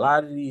 A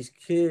lot of these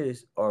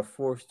kids are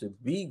forced to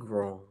be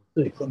grown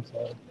Six, I'm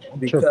sorry. I'm tripping.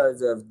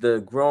 because of the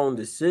grown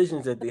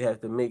decisions that they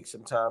have to make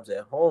sometimes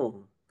at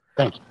home.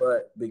 Thank you.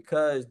 But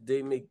because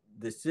they make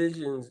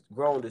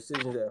grown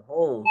decisions at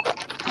home,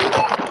 they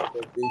don't think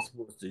that they're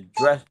supposed to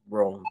dress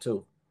grown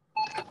too.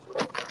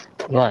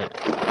 Right.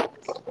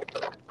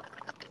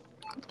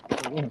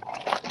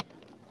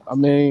 I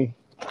mean,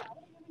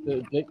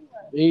 they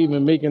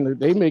even making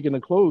the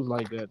clothes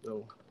like that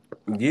though.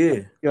 Yeah.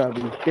 You gotta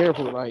be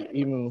careful. Like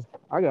even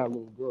I got a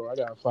little girl, I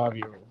got a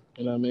 5-year-old.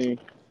 You know what I mean?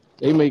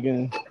 They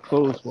making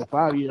clothes for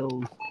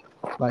 5-year-olds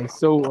like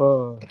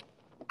so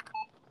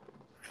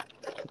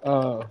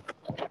what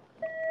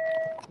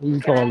do you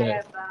call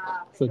that?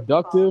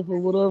 Seductive or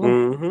whatever.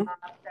 Mm-hmm.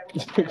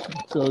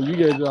 So you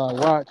get to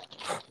watch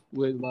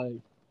with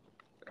like,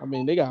 I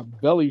mean, they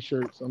got belly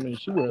shirts. I mean,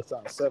 she wears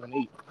size 7-8.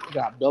 They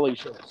got belly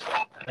shirts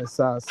at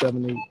size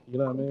 7-8. You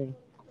know what I mean?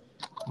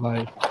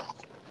 Like,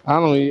 I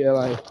don't even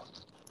like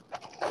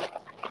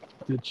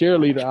the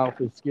cheerleader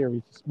outfit's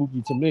scary,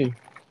 spooky to me.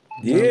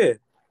 You know? Yeah.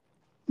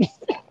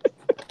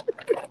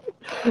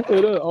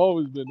 It has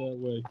always been that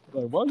way.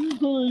 Like, why you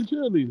calling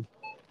cheerleader?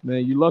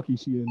 Man, you lucky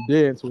she didn't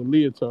dance with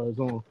leotards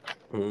on.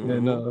 Mm-hmm.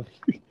 And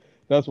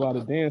that's why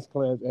the dance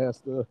class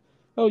asked her,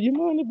 "Oh, you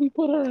mind if we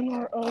put her in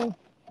our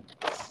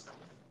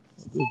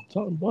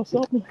tongue bust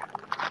open?"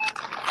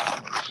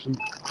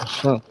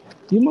 Shrimp.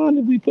 You mind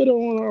if we put it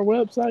on our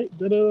website?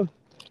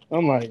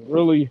 I'm like,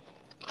 really,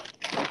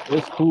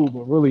 it's cool,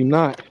 but really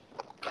not.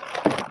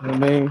 I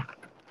mean,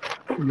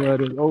 you know,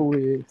 this old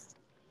heads,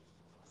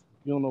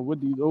 you don't know what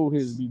these old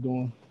heads be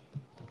doing.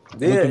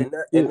 Yeah,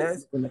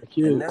 Looking at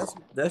kids.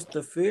 that's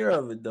the fear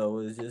of it though.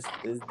 Is the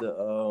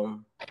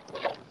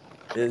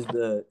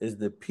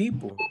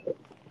people.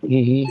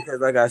 Mm-hmm.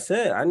 Because like I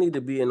said, I need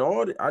to be in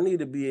all. I need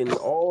to be in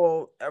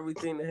all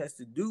everything that has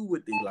to do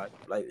with their life.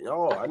 Like,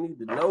 I need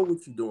to know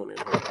what you're doing in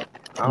here.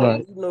 I don't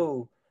Right. need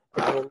no.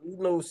 I don't need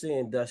no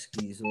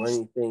Sandusky's or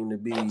anything to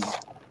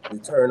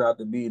turn out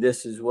to be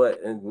this is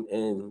what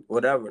and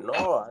whatever.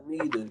 No, I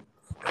need to.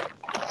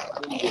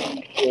 We need to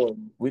be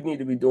doing. We need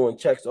to be doing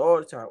checks all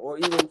the time, or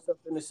even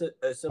something as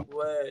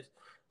simple as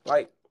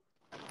like.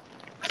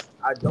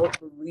 I don't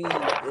believe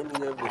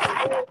any of the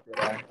staff that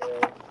I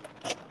have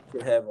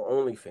should have an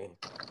OnlyFans.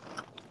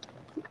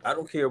 I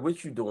don't care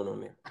what you're doing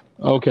on there.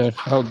 Okay.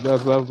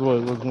 That's what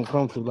it was gonna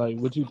come to. Like,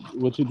 what you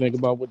think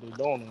about what they're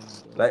doing?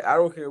 Like, I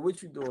don't care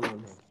what you're doing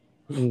on there.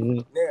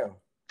 Mm-hmm. Now,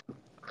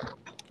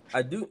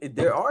 I do.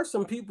 There are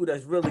some people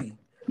that's really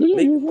Yeah,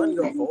 making money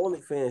off of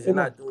OnlyFans and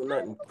not doing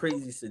nothing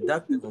crazy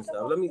seductive and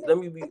stuff. Let me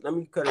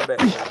cut it back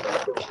for a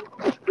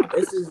second.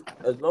 This is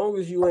as long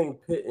as you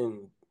ain't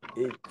pitting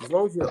it. As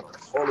long as your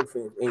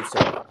OnlyFans ain't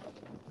sexual.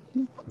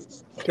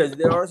 Because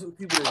there are some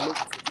people that's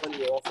making some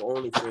money off of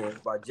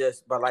OnlyFans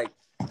by like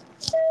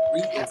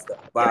reading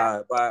stuff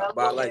by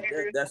like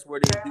that's where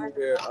they do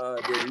their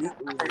meetings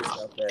and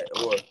stuff at,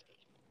 or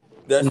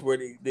that's where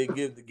they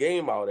give the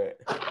game out at.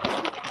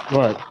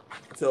 Right.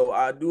 So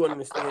I do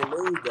understand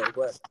those though,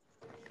 but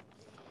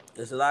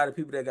there's a lot of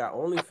people that got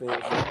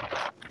OnlyFans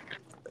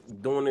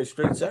doing it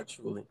straight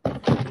sexually.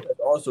 Because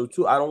also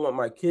too, I don't want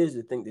my kids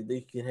to think that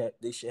they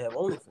should have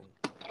OnlyFans.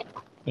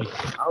 I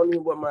don't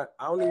even want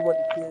the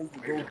kids to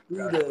go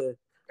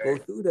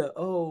through the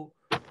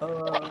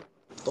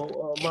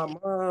my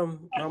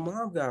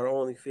mom got her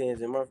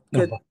OnlyFans and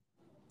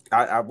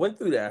I went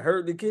through that. I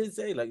heard the kids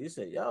say, like, you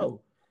said, I don't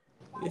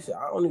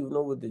even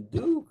know what to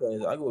do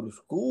because I go to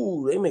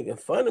school. They making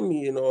fun of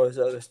me and all this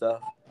other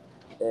stuff.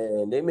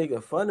 And they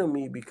making fun of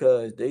me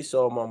because they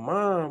saw my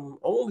mom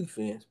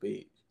OnlyFans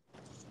page.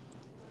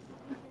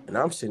 And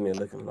I'm sitting there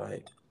looking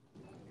like,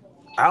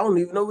 I don't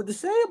even know what to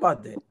say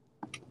about that.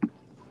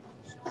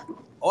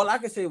 All I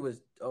could say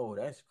was, oh,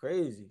 that's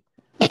crazy.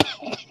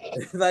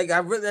 Like, I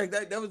really,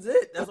 like, that was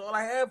it. That's all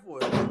I had for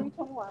it.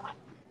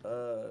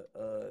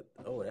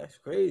 Oh, that's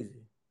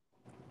crazy.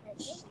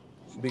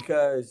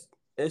 Because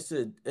it's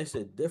a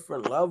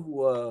different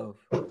level of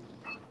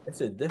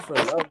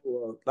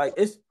like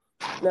it's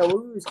now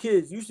when we was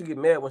kids, you used to get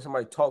mad when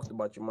somebody talked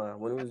about your mom,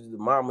 when it was the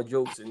mama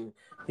jokes and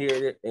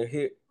here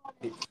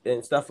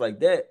and stuff like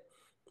that.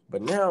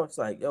 But now it's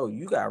like, yo,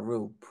 you got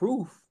real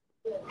proof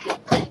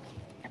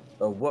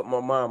of what my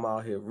mom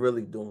out here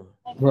really doing.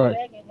 Right.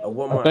 Of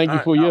what my thank you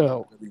for your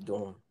help. Really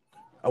doing.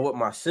 Of what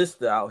my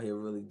sister out here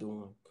really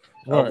doing.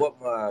 Right. Of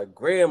what my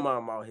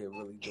grandmom out here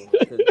really doing.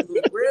 Because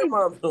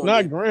grandmom's doing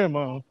not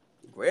grandma.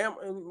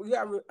 Grandma, we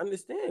gotta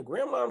understand,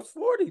 grandmom's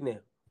 40 now.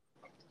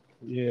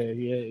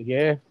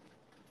 Yeah.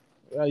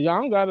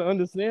 Y'all gotta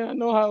understand. I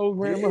know how old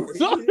grandma is.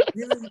 You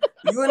in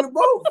the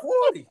boat,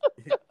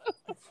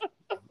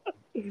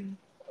 40.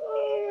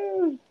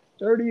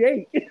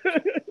 38.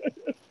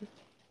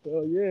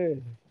 So yeah.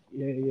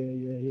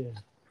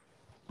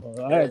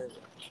 All right.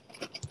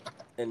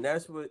 And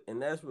that's what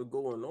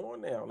going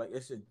on now. Like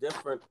it's a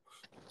different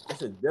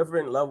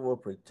level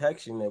of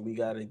protection that we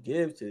gotta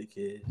give to the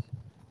kids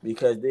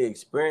because they're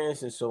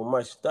experiencing so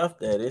much stuff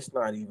that it's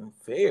not even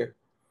fair.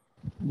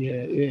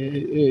 Yeah.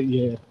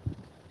 It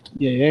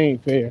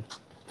ain't fair.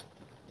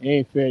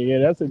 Yeah,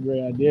 that's a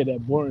great idea.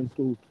 That boarding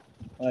school,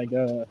 like,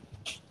 you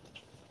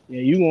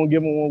gonna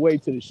give them away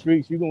to the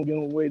streets. You gonna give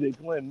them away to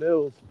Glen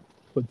Mills,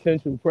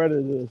 potential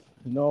predators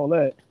and all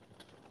that.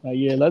 Like,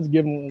 let's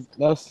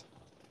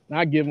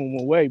not give them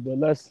away, but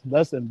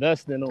let's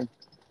invest in them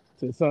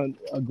to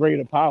a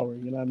greater power.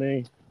 You know what I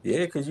mean?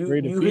 Yeah, because you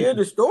hear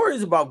the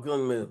stories about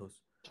Glen Mills.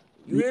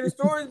 You hear the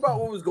stories about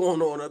what was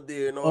going on up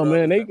there and all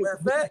that. Matter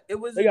of fact, they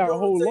got a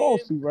whole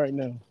lawsuit right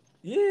now.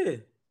 Yeah.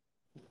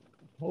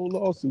 Whole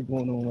lawsuit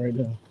going on right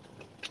now.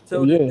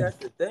 So that's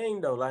the thing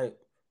though, like,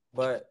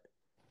 but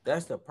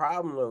that's the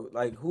problem though.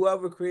 Like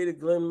whoever created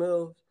Glen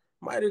Mills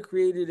might have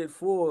created it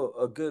for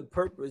a good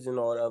purpose and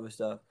all that other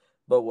stuff.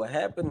 But what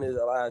happened is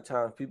a lot of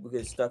times people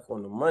get stuck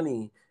on the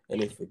money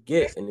and they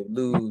forget and they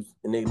lose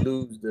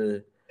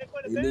the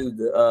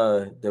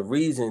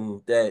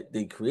reason that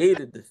they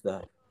created the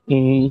stuff.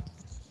 Mm-hmm.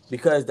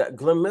 Because that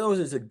Glen Mills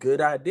is a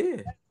good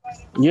idea.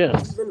 Yeah.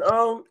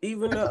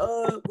 Even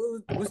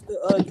what's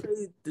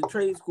the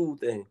trade school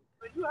thing?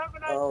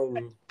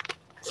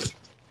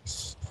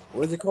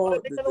 What's it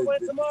called?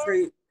 The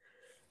trade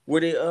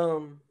where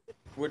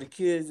the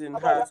kids in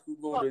high school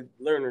go to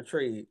learn a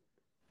trade.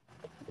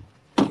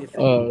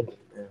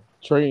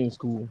 Trading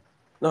school.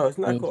 No, it's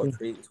not called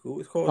trading school.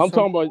 It's called.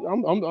 Talking about.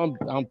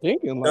 I'm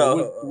thinking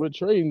like we're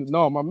trading.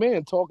 No, my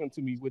man talking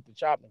to me with the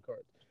shopping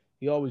cart.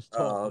 He always Oh,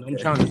 talking. I'm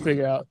okay. trying to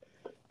figure out,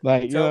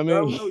 like, you know what I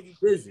Tell mean? him no, you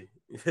busy.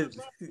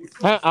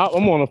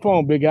 I'm on the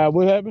phone, big guy.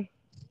 What happened?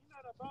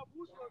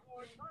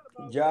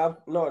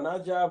 Job? No,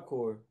 not Job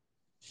Corps.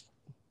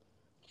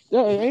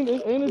 Yeah, ain't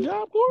a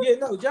Job Corps? Yeah,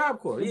 no, Job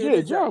Corps. Yeah, it Yeah,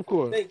 is Job Job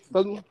Corps. Corps. Thank you.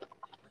 'Cause-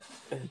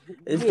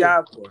 It's Yeah,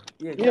 Job Corps.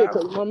 Yeah, yeah, Job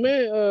cause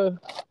Corps.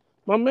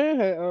 my man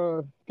had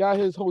got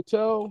his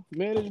hotel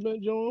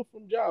management joint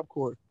from Job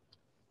Corps.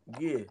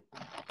 Yeah.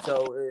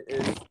 So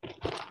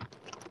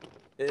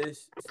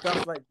it's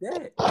stuff like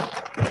that.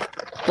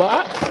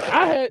 But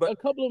I had But a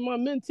couple of my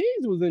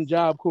mentees was in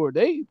Job Corps.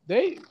 They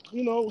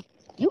you know,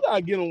 you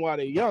gotta get them while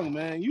they're young,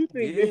 man. You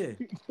think they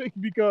yeah,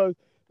 because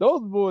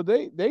those boys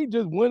they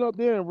just went up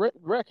there and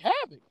wreck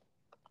havoc.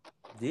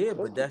 yeah,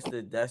 but that's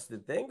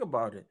the thing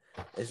about it.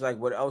 It's like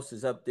what else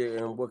is up there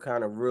and what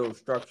kind of real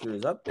structure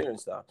is up there and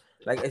stuff.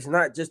 Like it's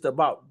not just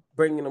about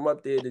bringing them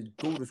up there to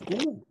go to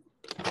school.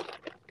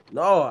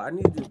 No, I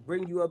need to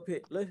bring you up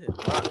here. Listen,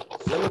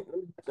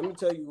 let me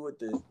tell you what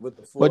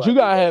the full But you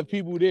idea gotta have is.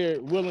 people there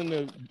willing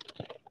to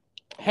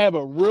have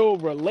a real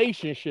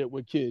relationship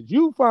with kids.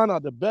 You find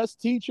out the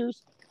best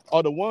teachers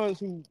are the ones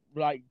who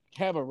like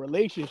have a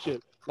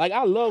relationship. Like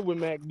I love what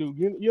Mac do.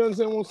 You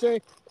understand what I'm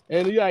saying?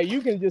 And like you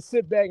can just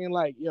sit back and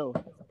like, yo,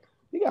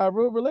 he got a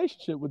real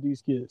relationship with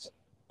these kids.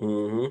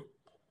 Mm-hmm.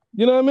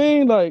 You know what I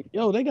mean? Like,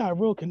 yo, they got a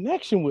real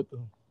connection with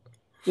them.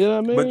 You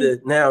know what I But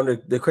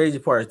mean? the crazy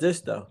part is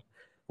this though,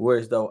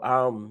 whereas though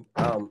I'm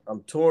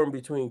torn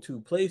between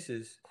two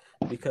places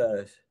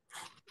because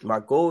my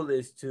goal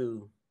is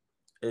to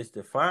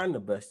find the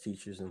best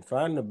teachers and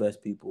find the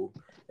best people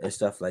and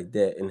stuff like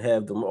that and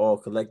have them all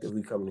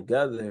collectively come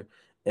together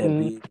and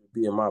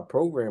be in my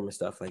program and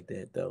stuff like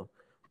that though.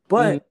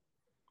 But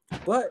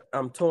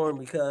I'm torn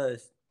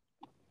because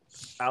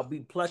I'll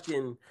be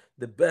plucking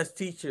the best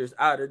teachers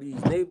out of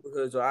these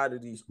neighborhoods or out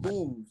of these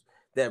schools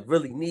that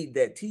really need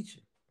that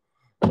teacher.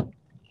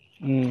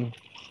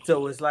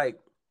 So it's like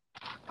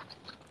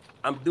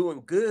I'm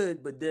doing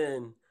good, but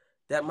then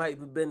that might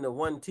have been the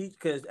one teacher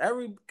because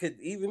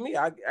even me,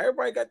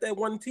 everybody got that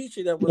one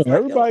teacher that was like, yo,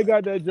 Everybody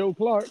got that Joe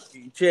Clark.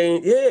 he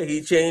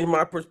changed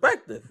my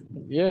perspective.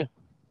 Yeah.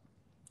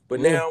 But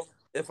now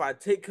if I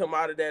take him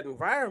out of that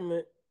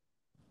environment,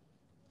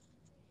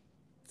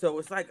 so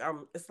it's like I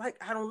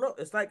don't know.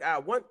 It's like I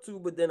want to,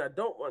 but then I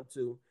don't want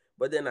to,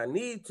 but then I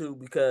need to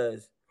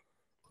because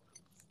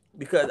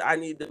I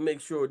need to make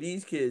sure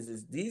these kids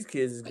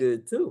is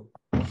good too.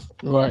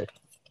 Right.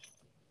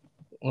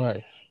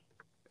 Right.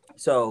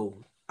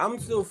 So I'm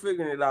still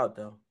figuring it out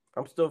though.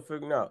 I'm still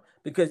figuring out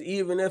because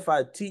even if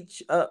I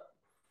teach up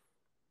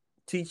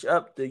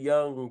the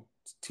young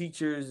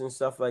teachers and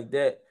stuff like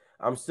that,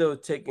 I'm still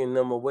taking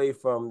them away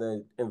from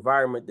the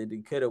environment that they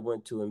could have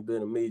went to and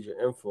been a major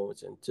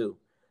influence in too.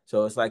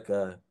 So it's like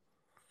a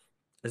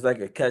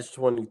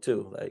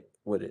catch-22 like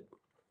with it.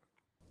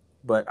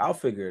 But I'll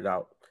figure it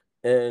out.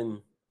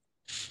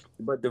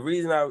 But the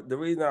reason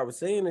I was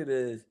saying it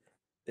is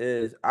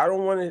I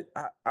don't want to.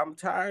 I'm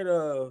tired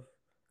of.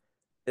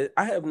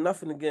 I have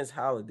nothing against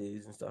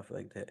holidays and stuff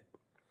like that,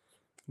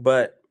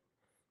 but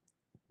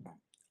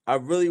I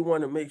really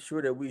want to make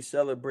sure that we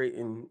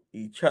celebrating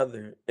each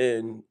other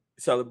and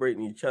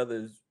celebrating each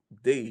other's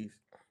days.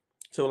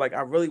 So like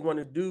I really want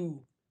to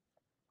do.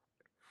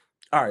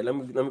 All right, let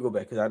me go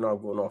back because I know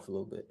I'm going off a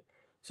little bit.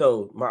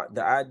 So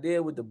the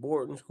idea with the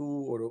boarding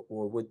school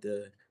or with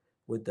the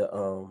with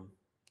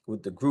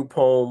the group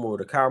home or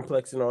the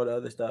complex and all the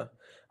other stuff,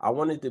 I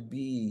want it to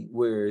be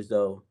where as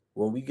though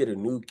when we get a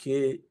new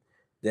kid,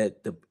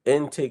 that the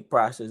intake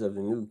process of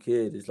the new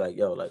kid is like,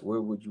 yo, like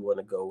where would you want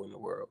to go in the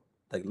world?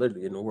 Like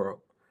literally in the world.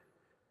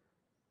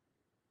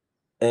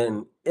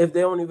 And if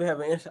they don't even have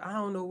an answer, I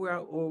don't know where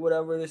or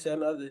whatever this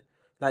and other.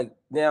 Like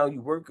now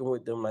you working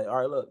with them, like, all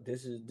right, look,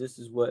 this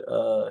is what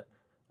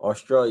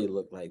Australia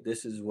looked like.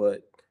 This is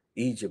what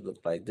Egypt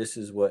looked like. This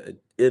is what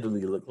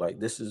Italy looked like.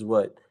 This is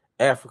what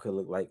Africa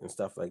looked like, and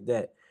stuff like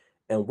that.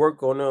 And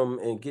work on them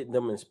and getting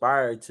them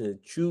inspired to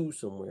choose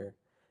somewhere.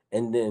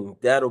 And then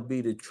that'll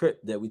be the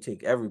trip that we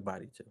take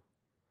everybody to.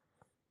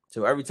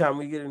 So every time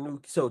we get a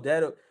new, so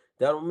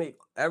that'll make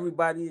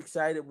everybody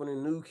excited when a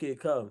new kid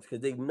comes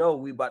because they know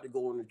we about to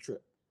go on the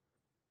trip.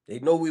 They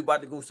know we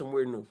about to go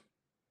somewhere new.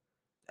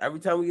 Every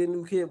time we get a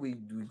new kid, we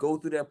go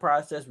through that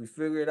process, we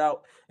figure it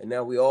out, and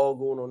now we all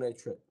going on that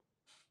trip.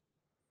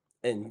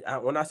 And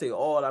when I say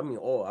all, I mean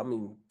all. I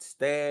mean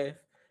staff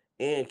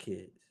and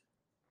kids.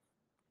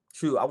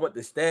 True, I want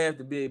the staff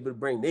to be able to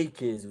bring their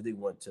kids if they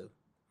want to.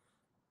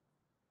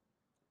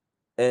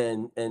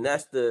 And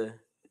that's the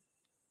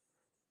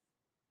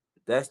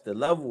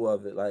level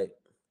of it. Like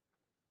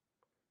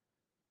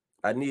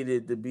I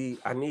needed to be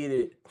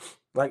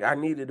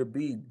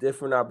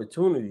different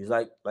opportunities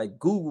like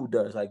Google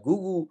does. Like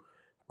Google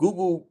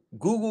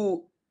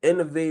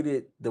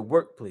innovated the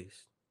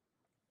workplace.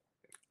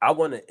 I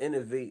want to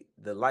innovate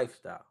the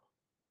lifestyle.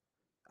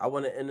 I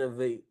want to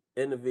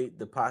innovate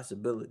the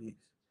possibilities.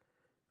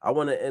 I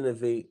want to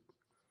innovate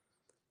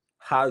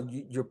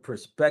your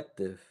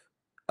perspective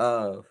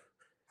of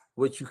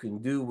what you can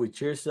do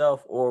with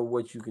yourself or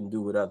what you can do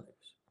with others.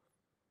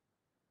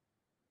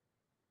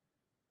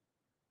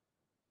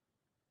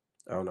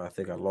 I don't know.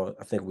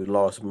 I think we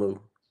lost Moo.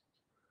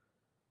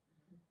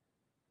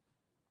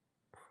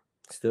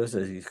 Still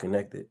says he's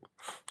connected.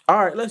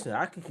 All right, listen.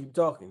 I can keep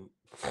talking.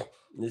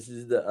 This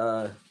is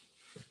the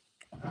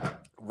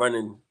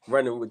running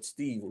with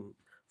Steven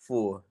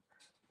for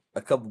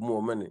a couple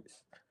more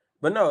minutes.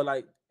 But no,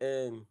 like,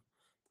 and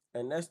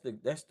that's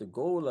the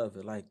goal of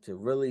it. Like, to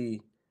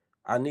really,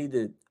 I need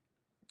to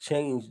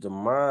change the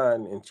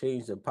mind and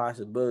change the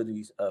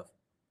possibilities of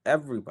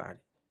everybody.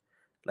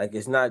 Like,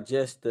 it's not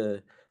just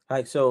the,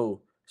 like,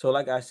 so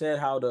like I said,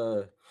 how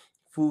the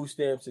food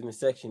stamps in the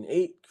Section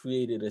 8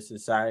 created a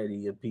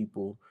society of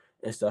people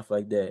and stuff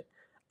like that.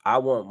 I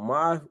want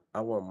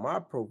my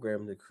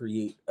program to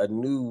create a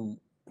new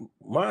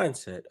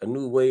mindset, a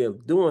new way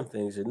of doing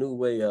things, a new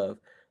way of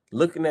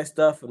looking at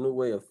stuff, a new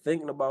way of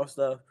thinking about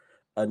stuff,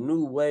 a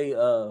new way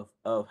of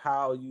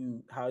how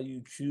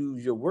you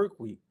choose your work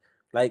week.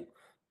 Like,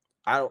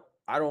 I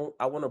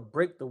want to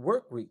break the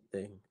work week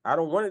thing. I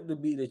don't want it to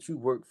be that you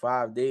work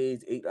 5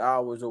 days, 8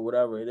 hours, or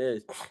whatever it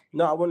is.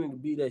 No, I want it to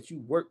be that you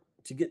work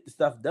to get the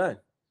stuff done.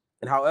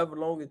 And however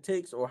long it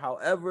takes, or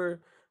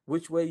however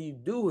which way you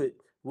do it,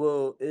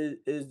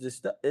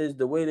 is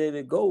the way that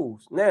it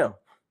goes. Now,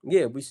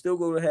 yeah, we still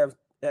gonna have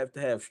to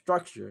have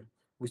structure.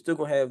 We still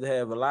gonna have to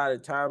have a lot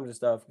of times and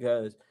stuff,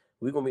 because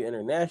we're gonna be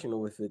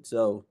international with it.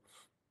 So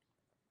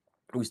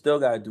we still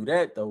gotta do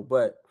that though.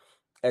 But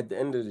at the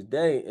end of the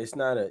day, it's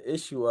not an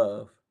issue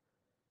of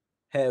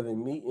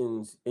having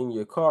meetings in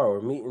your car,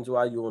 or meetings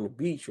while you're on the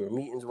beach, or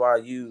meetings while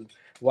you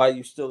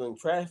still in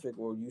traffic,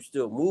 or you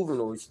still moving,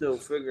 or you still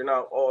figuring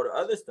out all the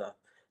other stuff.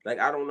 Like,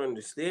 I don't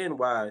understand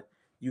why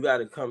you got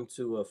to come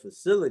to a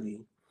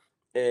facility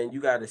and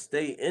you got to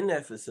stay in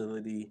that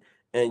facility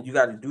and you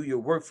got to do your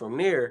work from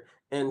there.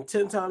 And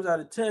 10 times out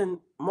of 10,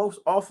 most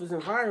office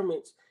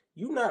environments,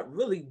 you're not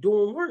really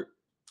doing work.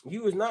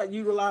 You is not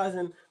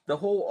utilizing the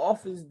whole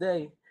office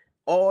day,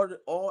 all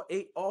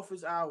 8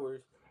 office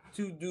hours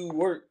to do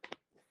work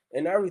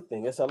and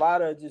everything. It's a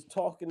lot of just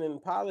talking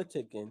and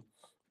politicking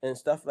and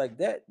stuff like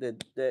that.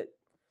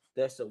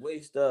 That's a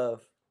waste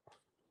of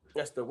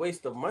the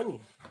waste of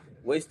money,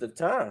 waste of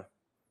time,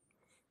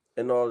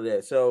 and all of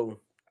that. So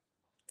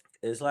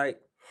it's like,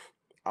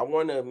 I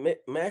want to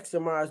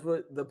maximize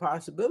what the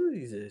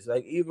possibilities is.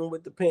 Like, even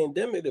with the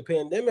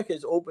pandemic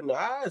has opened the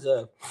eyes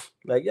of,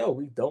 like, yo,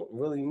 we don't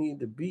really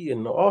need to be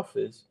in the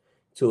office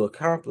to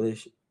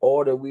accomplish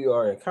all that we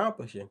are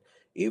accomplishing.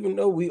 Even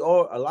though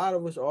a lot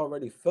of us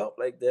already felt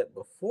like that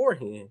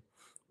beforehand,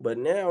 but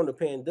now the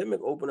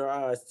pandemic opened our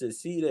eyes to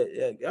see that,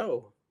 like,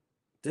 yo,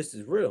 this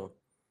is real.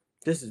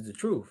 This is the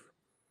truth.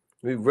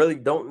 We really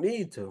don't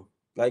need to,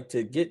 like,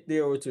 to get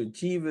there, or to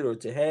achieve it, or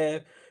to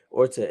have,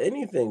 or to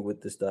anything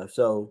with the stuff.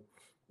 So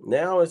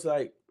now it's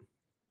like,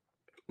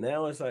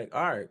 all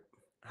right,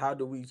 how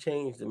do we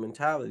change the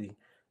mentality?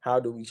 How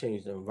do we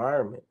change the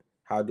environment?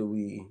 How do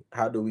we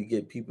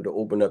get people to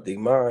open up their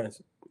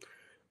minds,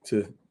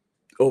 to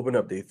open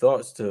up their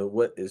thoughts to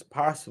what is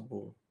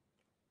possible?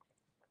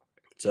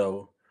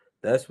 So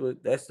that's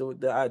what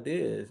the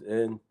idea is,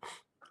 and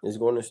it's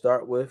going to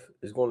start with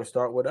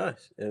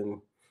us.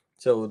 And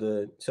so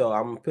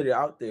I'm gonna put it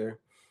out there.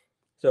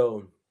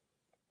 So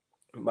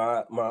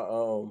my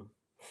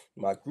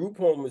group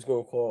home is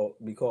gonna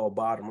be called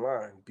Bottom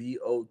Line,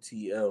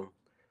 BOTM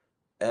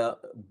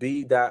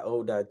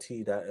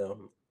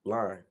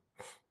line.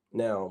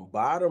 Now,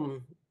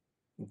 bottom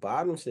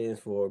stands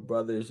for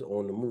Brothers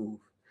on the Move,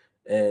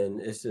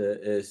 and it's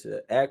an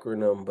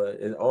acronym, but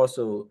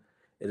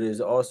it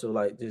is also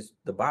like just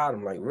the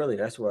bottom. Like, really,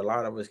 that's where a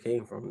lot of us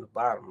came from, the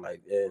bottom.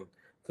 Like, and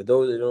for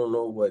those that don't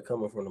know what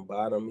coming from the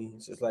bottom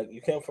means, it's like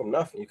you came from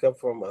nothing. You come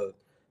from a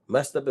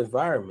messed up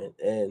environment,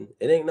 and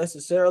it ain't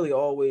necessarily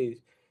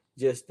always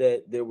just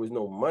that there was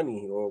no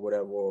money or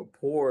whatever, or a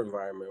poor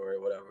environment or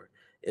whatever.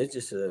 It's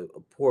just a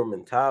poor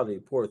mentality,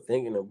 poor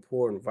thinking, a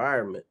poor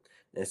environment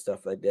and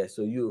stuff like that.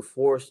 So you were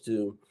forced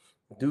to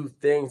do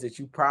things that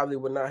you probably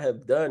would not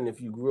have done if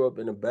you grew up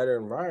in a better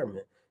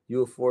environment. You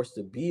were forced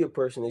to be a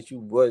person that you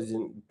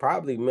wasn't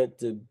probably meant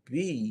to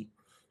be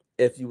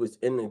if you was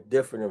in a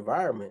different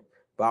environment.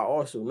 But I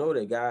also know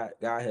that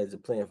God has a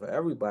plan for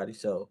everybody.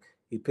 So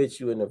he puts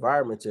you in an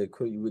environment to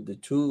equip you with the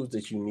tools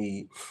that you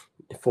need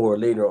for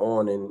later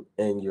on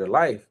in your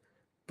life.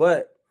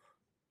 But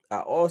I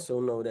also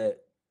know that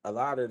a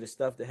lot of the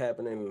stuff that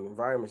happened in the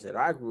environments that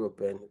I grew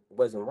up in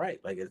wasn't right.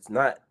 Like, it's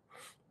not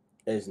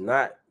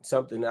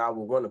something that I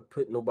would want to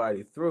put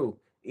nobody through.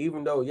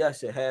 Even though,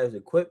 yes, it has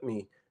equipped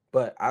me,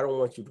 but I don't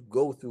want you to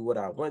go through what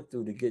I went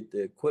through to get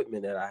the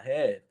equipment that I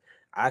have.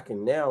 I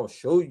can now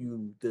show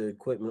you the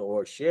equipment,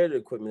 or share the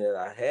equipment that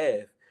I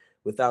have,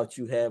 without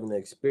you having to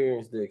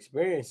experience the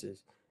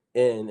experiences.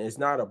 And it's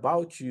not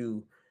about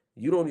you.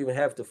 You don't even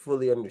have to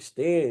fully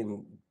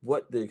understand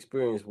what the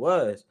experience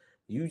was.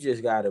 You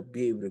just got to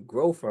be able to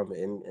grow from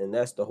it. And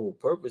that's the whole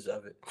purpose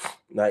of it.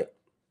 Like,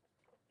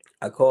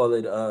 I call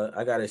it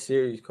I got a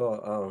series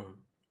called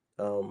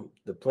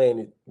the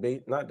planet,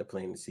 not the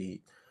planet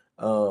seed,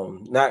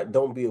 not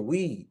don't be a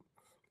weed.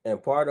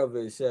 And part of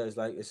it says,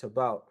 like, it's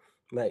about,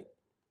 like,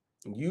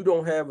 you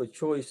don't have a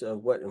choice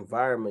of what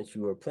environment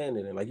you are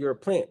planted in. Like you're a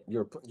plant.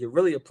 You're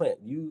really a plant.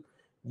 You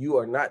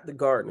are not the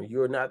gardener.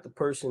 You are not the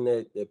person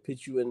that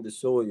puts you in the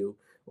soil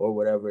or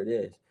whatever it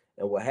is.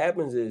 And what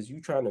happens is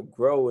you trying to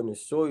grow in the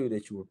soil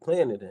that you were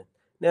planted in.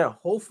 Now,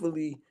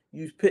 hopefully,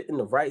 you put in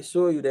the right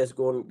soil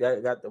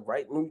that got the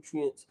right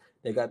nutrients,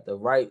 they got the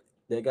right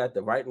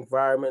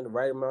environment, the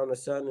right amount of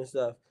sun and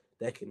stuff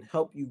that can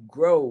help you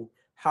grow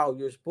how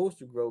you're supposed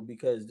to grow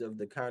because of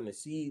the kind of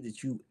seed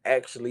that you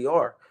actually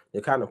are,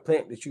 the kind of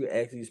plant that you're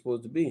actually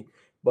supposed to be.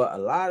 But a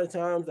lot of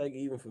times, like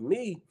even for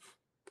me,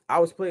 I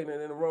was playing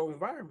it in the wrong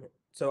environment.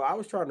 So I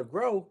was trying to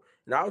grow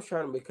and I was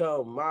trying to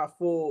become my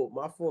full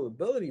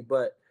ability,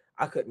 but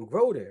I couldn't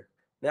grow there.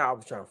 Now I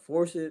was trying to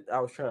force it.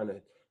 I was trying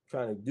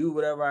to do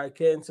whatever I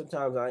can.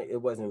 Sometimes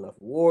it wasn't enough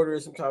water.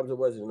 Sometimes it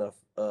wasn't enough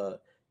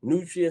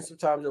nutrients.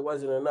 Sometimes it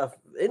wasn't enough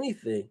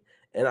anything,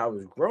 and I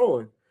was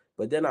growing.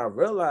 But then I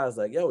realized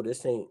like, yo,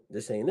 this ain't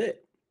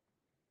it.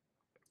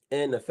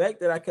 And the fact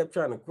that I kept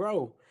trying to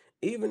grow,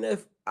 even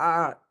if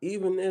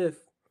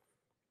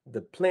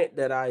the plant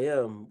that I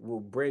am will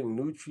bring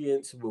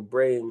nutrients, will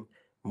bring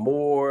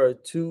more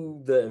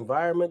to the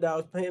environment that I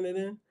was planted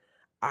in,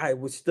 I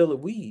was still a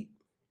weed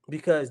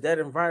because that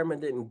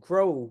environment didn't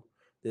grow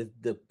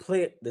the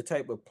plant, the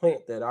type of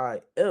plant that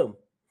I am.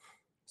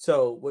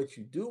 So what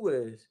you do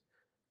is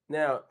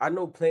now I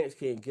know plants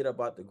can't get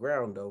up out the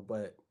ground though,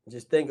 but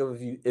just think of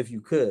if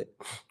you could.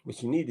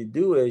 What you need to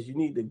do is you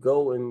need to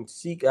go and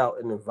seek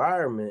out an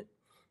environment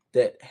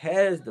that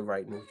has the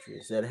right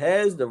nutrients, that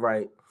has the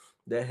right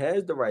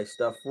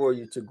stuff for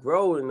you to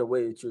grow in the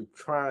way that you're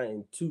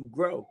trying to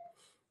grow.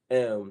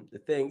 And the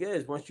thing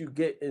is, once you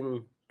get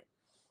into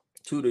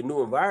the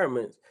new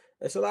environments,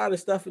 there's a lot of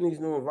stuff in these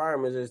new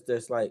environments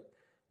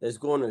that's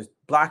going to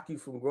block you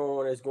from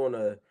growing.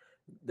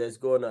 That's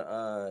going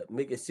to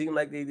make it seem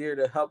like they're there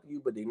to help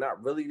you, but they're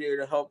not really there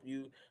to help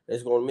you.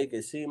 That's going to make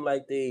it seem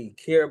like they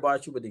care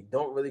about you, but they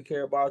don't really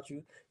care about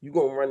you. You're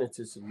gonna run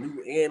into some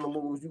new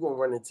animals. You're gonna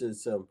run into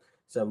some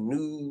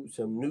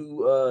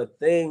new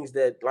things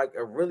that like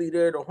are really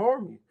there to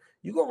harm you.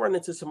 You're gonna run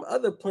into some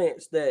other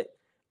plants that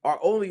are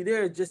only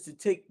there just to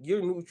take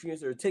your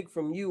nutrients or take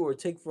from you or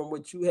take from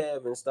what you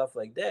have and stuff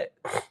like that.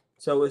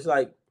 So it's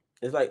like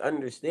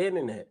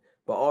understanding that.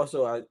 But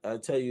also I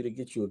tell you to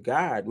get you a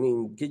guide. I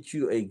mean, get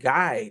you a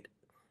guide,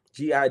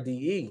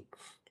 GIDE,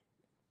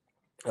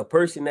 a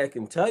person that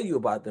can tell you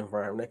about the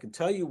environment, that can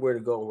tell you where to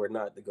go and where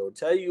not to go,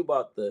 tell you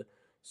about the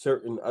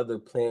certain other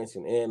plants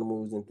and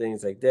animals and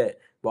things like that,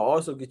 but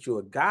also get you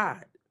a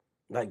guide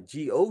like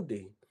God,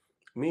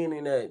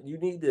 meaning that you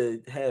need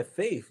to have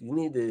faith, you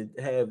need to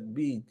have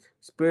be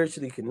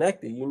spiritually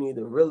connected, you need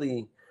to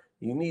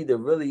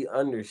really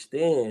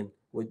understand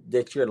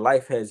that your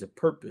life has a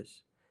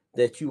purpose,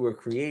 that you were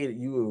created,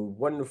 you were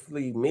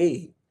wonderfully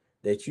made,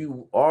 that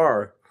you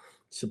are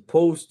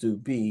supposed to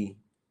be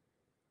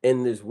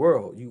in this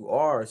world. You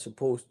are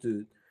supposed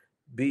to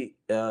be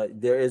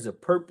there is a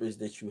purpose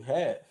that you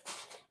have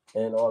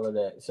and all of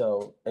that.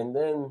 So and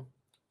then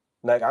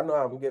like I know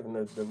I'm giving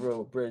the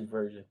real bridge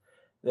version.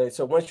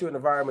 So once you're in the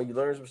environment, you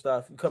learn some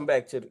stuff, you come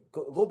back to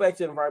go back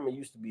to the environment you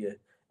used to be in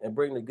and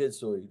bring the good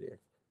soil there.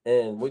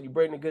 And when you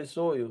bring the good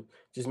soil,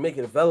 just make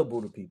it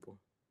available to people.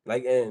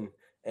 Like and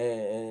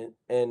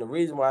the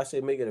reason why I say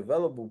make it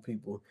available to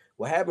people,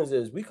 what happens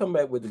is we come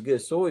back with the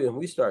good soil and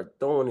we start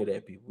throwing it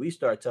at people. We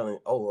start telling,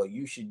 oh, well,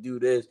 you should do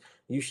this,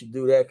 you should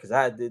do that, because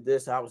I did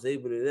this, I was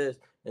able to this,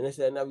 and this,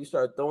 that, and now we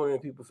start throwing it in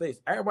people's face.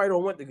 Everybody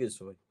don't want the good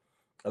soil.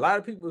 A lot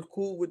of people are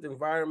cool with the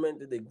environment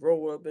that they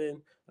grow up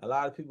in. A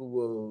lot of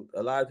people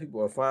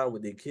are fine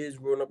with their kids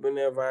growing up in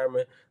their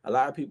environment. A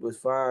lot of people is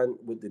fine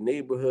with the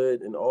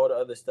neighborhood and all the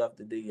other stuff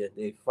that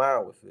they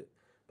fine with it.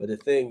 But the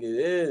thing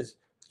is,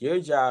 your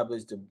job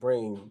is to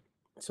bring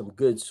some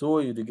good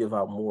soil to give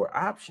out more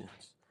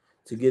options,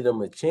 to give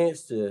them a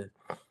chance to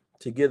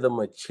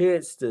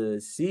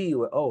see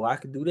what, oh, I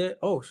can do that.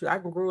 Oh shit, I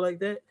can grow like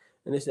that,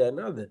 and this, that, and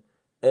other.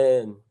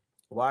 And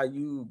while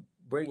you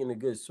bringing the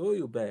good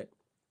soil back,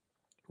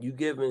 you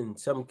giving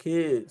some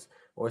kids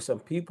or some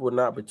people an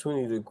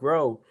opportunity to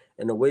grow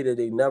in a way that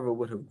they never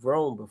would have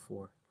grown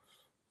before.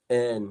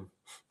 And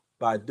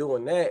by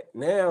doing that,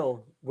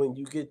 now when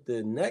you get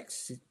the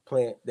next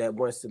plant that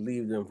wants to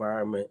leave the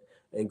environment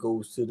and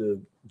goes to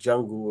the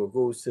jungle or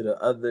goes to the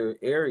other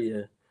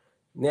area,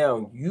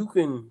 now you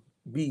can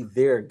be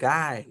their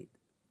guide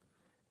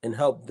and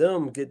help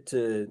them get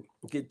to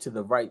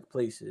the right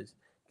places,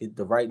 get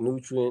the right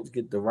nutrients,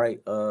 get the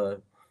right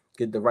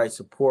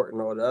support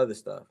and all the other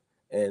stuff.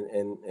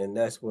 And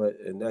that's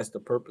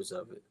the purpose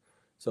of it.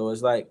 So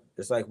it's like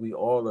we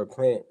all are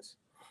plants,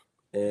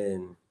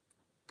 and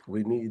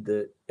we need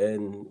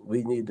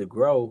to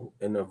grow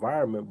in the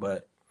environment,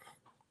 but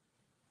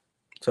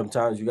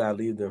sometimes you gotta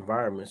leave the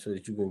environment so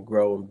that you can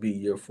grow and be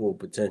your full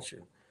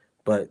potential.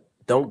 But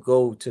don't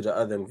go to the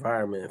other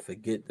environment and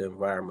forget the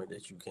environment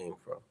that you came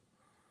from.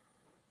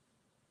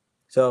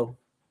 So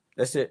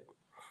that's it.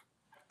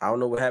 I don't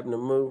know what happened to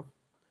Moo.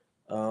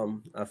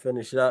 I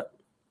finished up.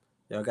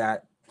 Y'all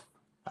got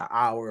an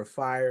hour of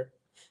fire.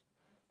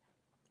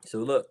 So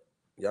look,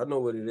 Y'all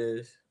know what it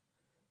is.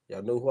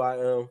 Y'all know who I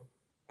am.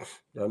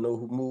 Y'all know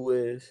who Moo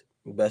is.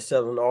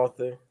 Best-selling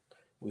author.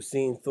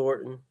 Lucine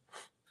Thornton.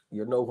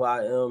 You know who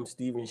I am.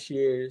 Stephen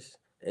Shears,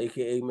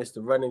 a.k.a. Mr.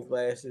 Running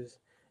Glasses,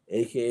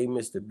 a.k.a.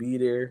 Mr. Be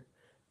There,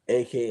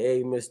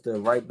 a.k.a.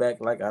 Mr. Right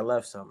Back Like I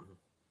Left Something.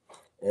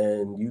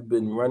 And you've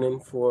been running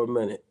for a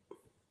minute.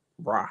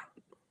 Brah.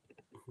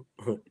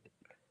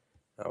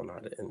 I don't know how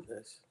to end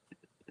this.